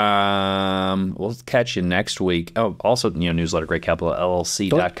 We'll catch you next week. Oh, also, newsletter,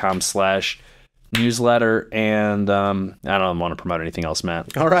 greatcapitalllc.com/newsletter. And I don't want to promote anything else,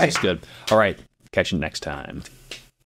 Matt. All right. It's good. All right. Catch you next time.